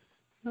of.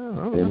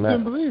 I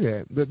couldn't believe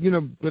that.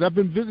 But I've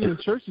been visiting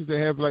churches that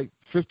have like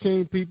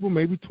 15 people,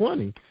 maybe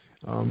 20. They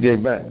come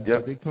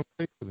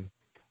faithfully.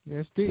 Yeah,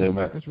 that's deep.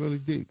 That's really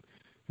deep.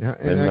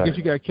 And I guess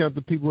you got to count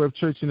the people who have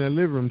church in their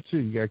living room, too.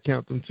 You got to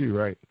count them, too,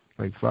 right?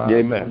 Like 5.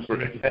 Amen.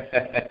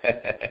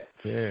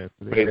 Yeah.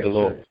 Praise the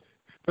Lord.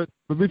 But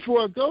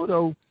before I go,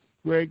 though,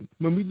 Greg,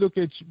 when we look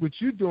at what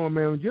you're doing,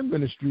 man, with your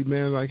ministry,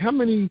 man, like how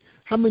many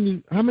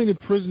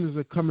prisoners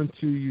are coming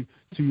to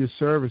your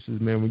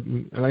services,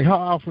 man? Like how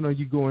often are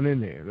you going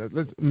in there?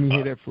 Let me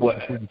hear that before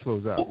you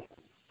close out.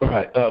 All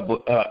right.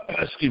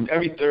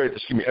 Every third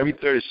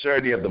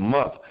Saturday of the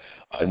month,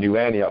 New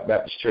Antioch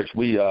Baptist Church,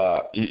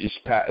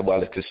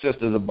 it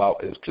consists of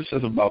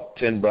about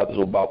 10 brothers,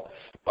 about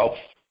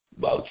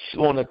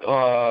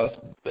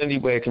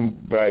anywhere it can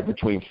vary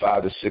between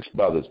 5 to 6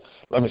 brothers.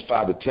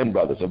 5 to 10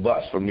 brothers of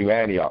us from New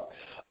Antioch,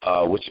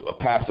 which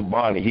Pastor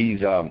Barney, he's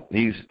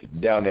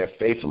down there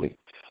faithfully.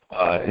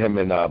 Him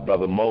and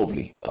Brother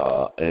Mobley,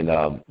 and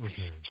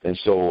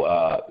so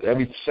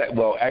every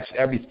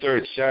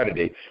third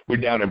Saturday we're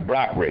down in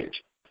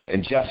Brockridge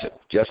and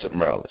Jessup,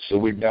 Maryland. So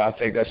we're down. I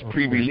think that's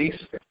pre-release.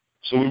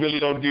 So we really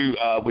don't do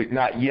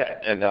not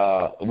yet, and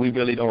we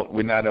really don't.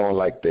 We're not on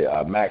like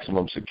the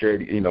maximum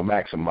security,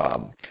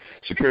 maximum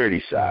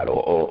security side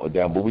or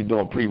down, but we're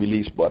doing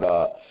pre-release. But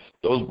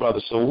those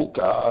brothers, so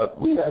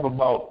we have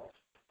about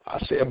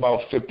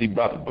 50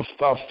 brothers,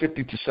 about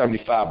 50 to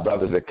 75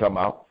 brothers that come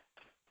out.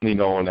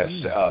 On that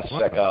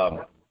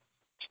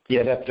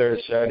that third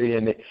Saturday,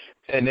 and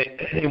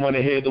they want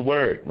to hear the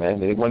word, man.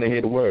 They want to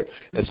hear the word.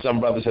 And some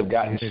brothers have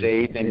gotten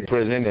saved in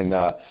prison, and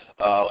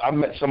I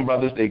met some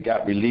brothers. They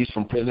got released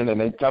from prison,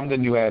 and they come to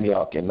New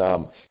Antioch and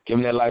give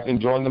them their life and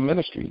join the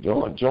ministry,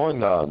 join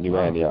New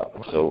Antioch.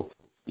 So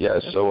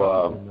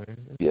so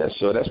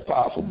that's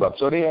powerful, brother.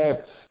 So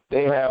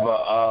they have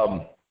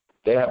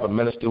a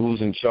minister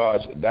who's in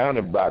charge down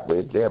in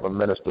Brockridge. They have a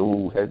minister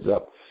who heads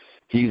up.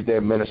 He's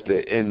their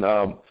minister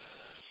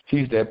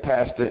he's their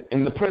pastor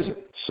in the prison.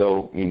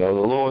 So, the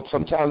Lord,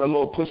 sometimes the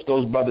Lord puts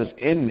those brothers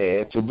in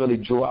there to really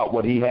draw out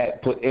what he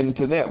had put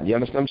into them. You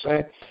understand what I'm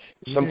saying?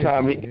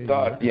 Sometimes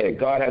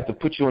God has to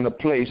put you in a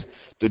place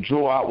to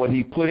draw out what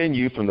he put in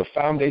you from the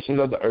foundations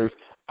of the earth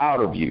out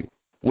of you,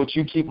 what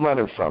you keep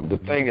running from. The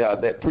thing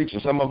that preaching,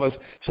 some of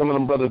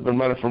them brothers been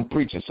running from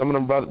preaching. Some of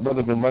them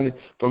brothers been running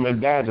from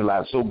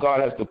evangelizing. So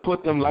God has to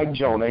put them like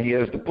Jonah. He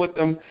has to put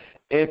them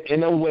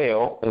in a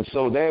well, and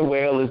so their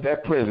well is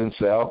that prison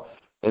cell,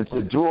 and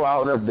to draw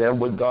out of them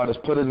what God has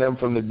put in them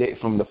from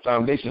the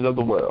foundations of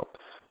the world.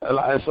 And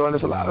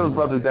there's a lot of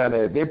brothers down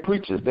there. They're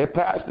preachers, they're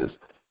pastors,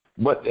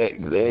 but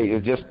they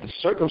just the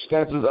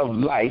circumstances of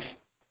life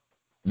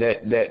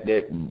that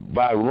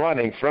by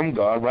running from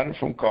God, running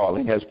from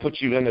calling, has put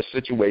you in a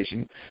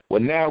situation where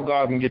now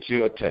God can get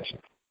your attention.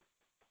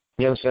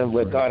 You understand?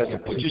 Where God has to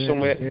put you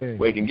somewhere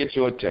where he can get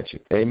your attention.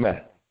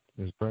 Amen.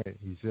 That's right.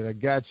 He said, I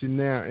got you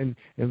now. And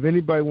if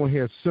anybody want to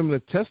hear a similar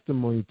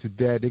testimony to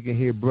that, they can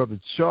hear Brother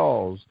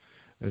Charles.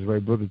 That's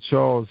right. Brother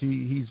Charles,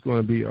 he's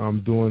going to be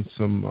doing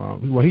some,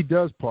 he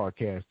does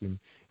podcasting,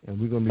 and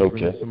we're going to be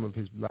bringing some of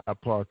his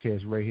live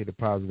podcasts right here to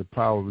Positive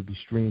Power. We'll be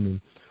streaming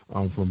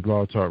from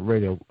Blog Talk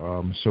Radio.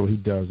 So he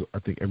does, I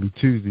think, every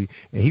Tuesday.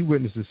 And he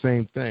witnessed the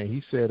same thing.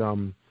 He said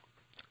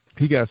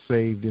he got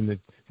saved in the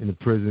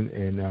prison,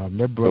 and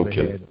that brother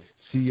had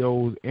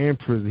COs and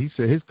prison. He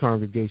said his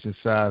congregation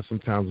size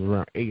sometimes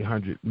around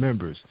 800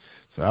 members.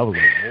 So I was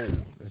like, whoa,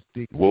 that's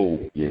deep.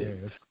 Whoa,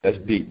 that's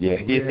deep. Yeah.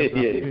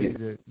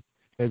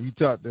 Have you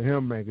talked to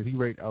him, man? Because he's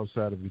right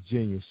outside of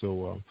Virginia,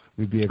 so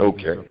we'd be able to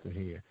do something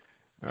here.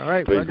 All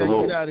right, well, I got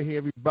to get out of here,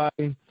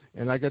 everybody.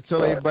 And like I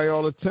tell everybody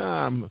all the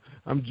time,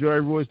 I'm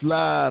Jerry Royce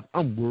Live.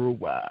 I'm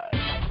worldwide.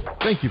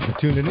 Thank you for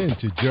tuning in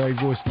to Jerry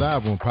Royce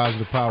Live on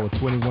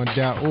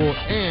PositivePower21.org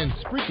and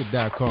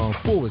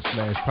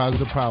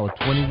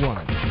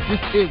Spreaker.com/PositivePower21.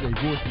 This is a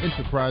Royce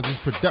Enterprises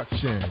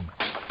production.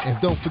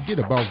 And don't forget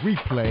about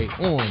replay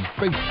on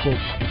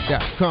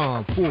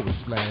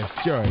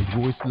Facebook.com/Jerry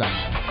Royce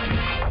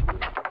Live.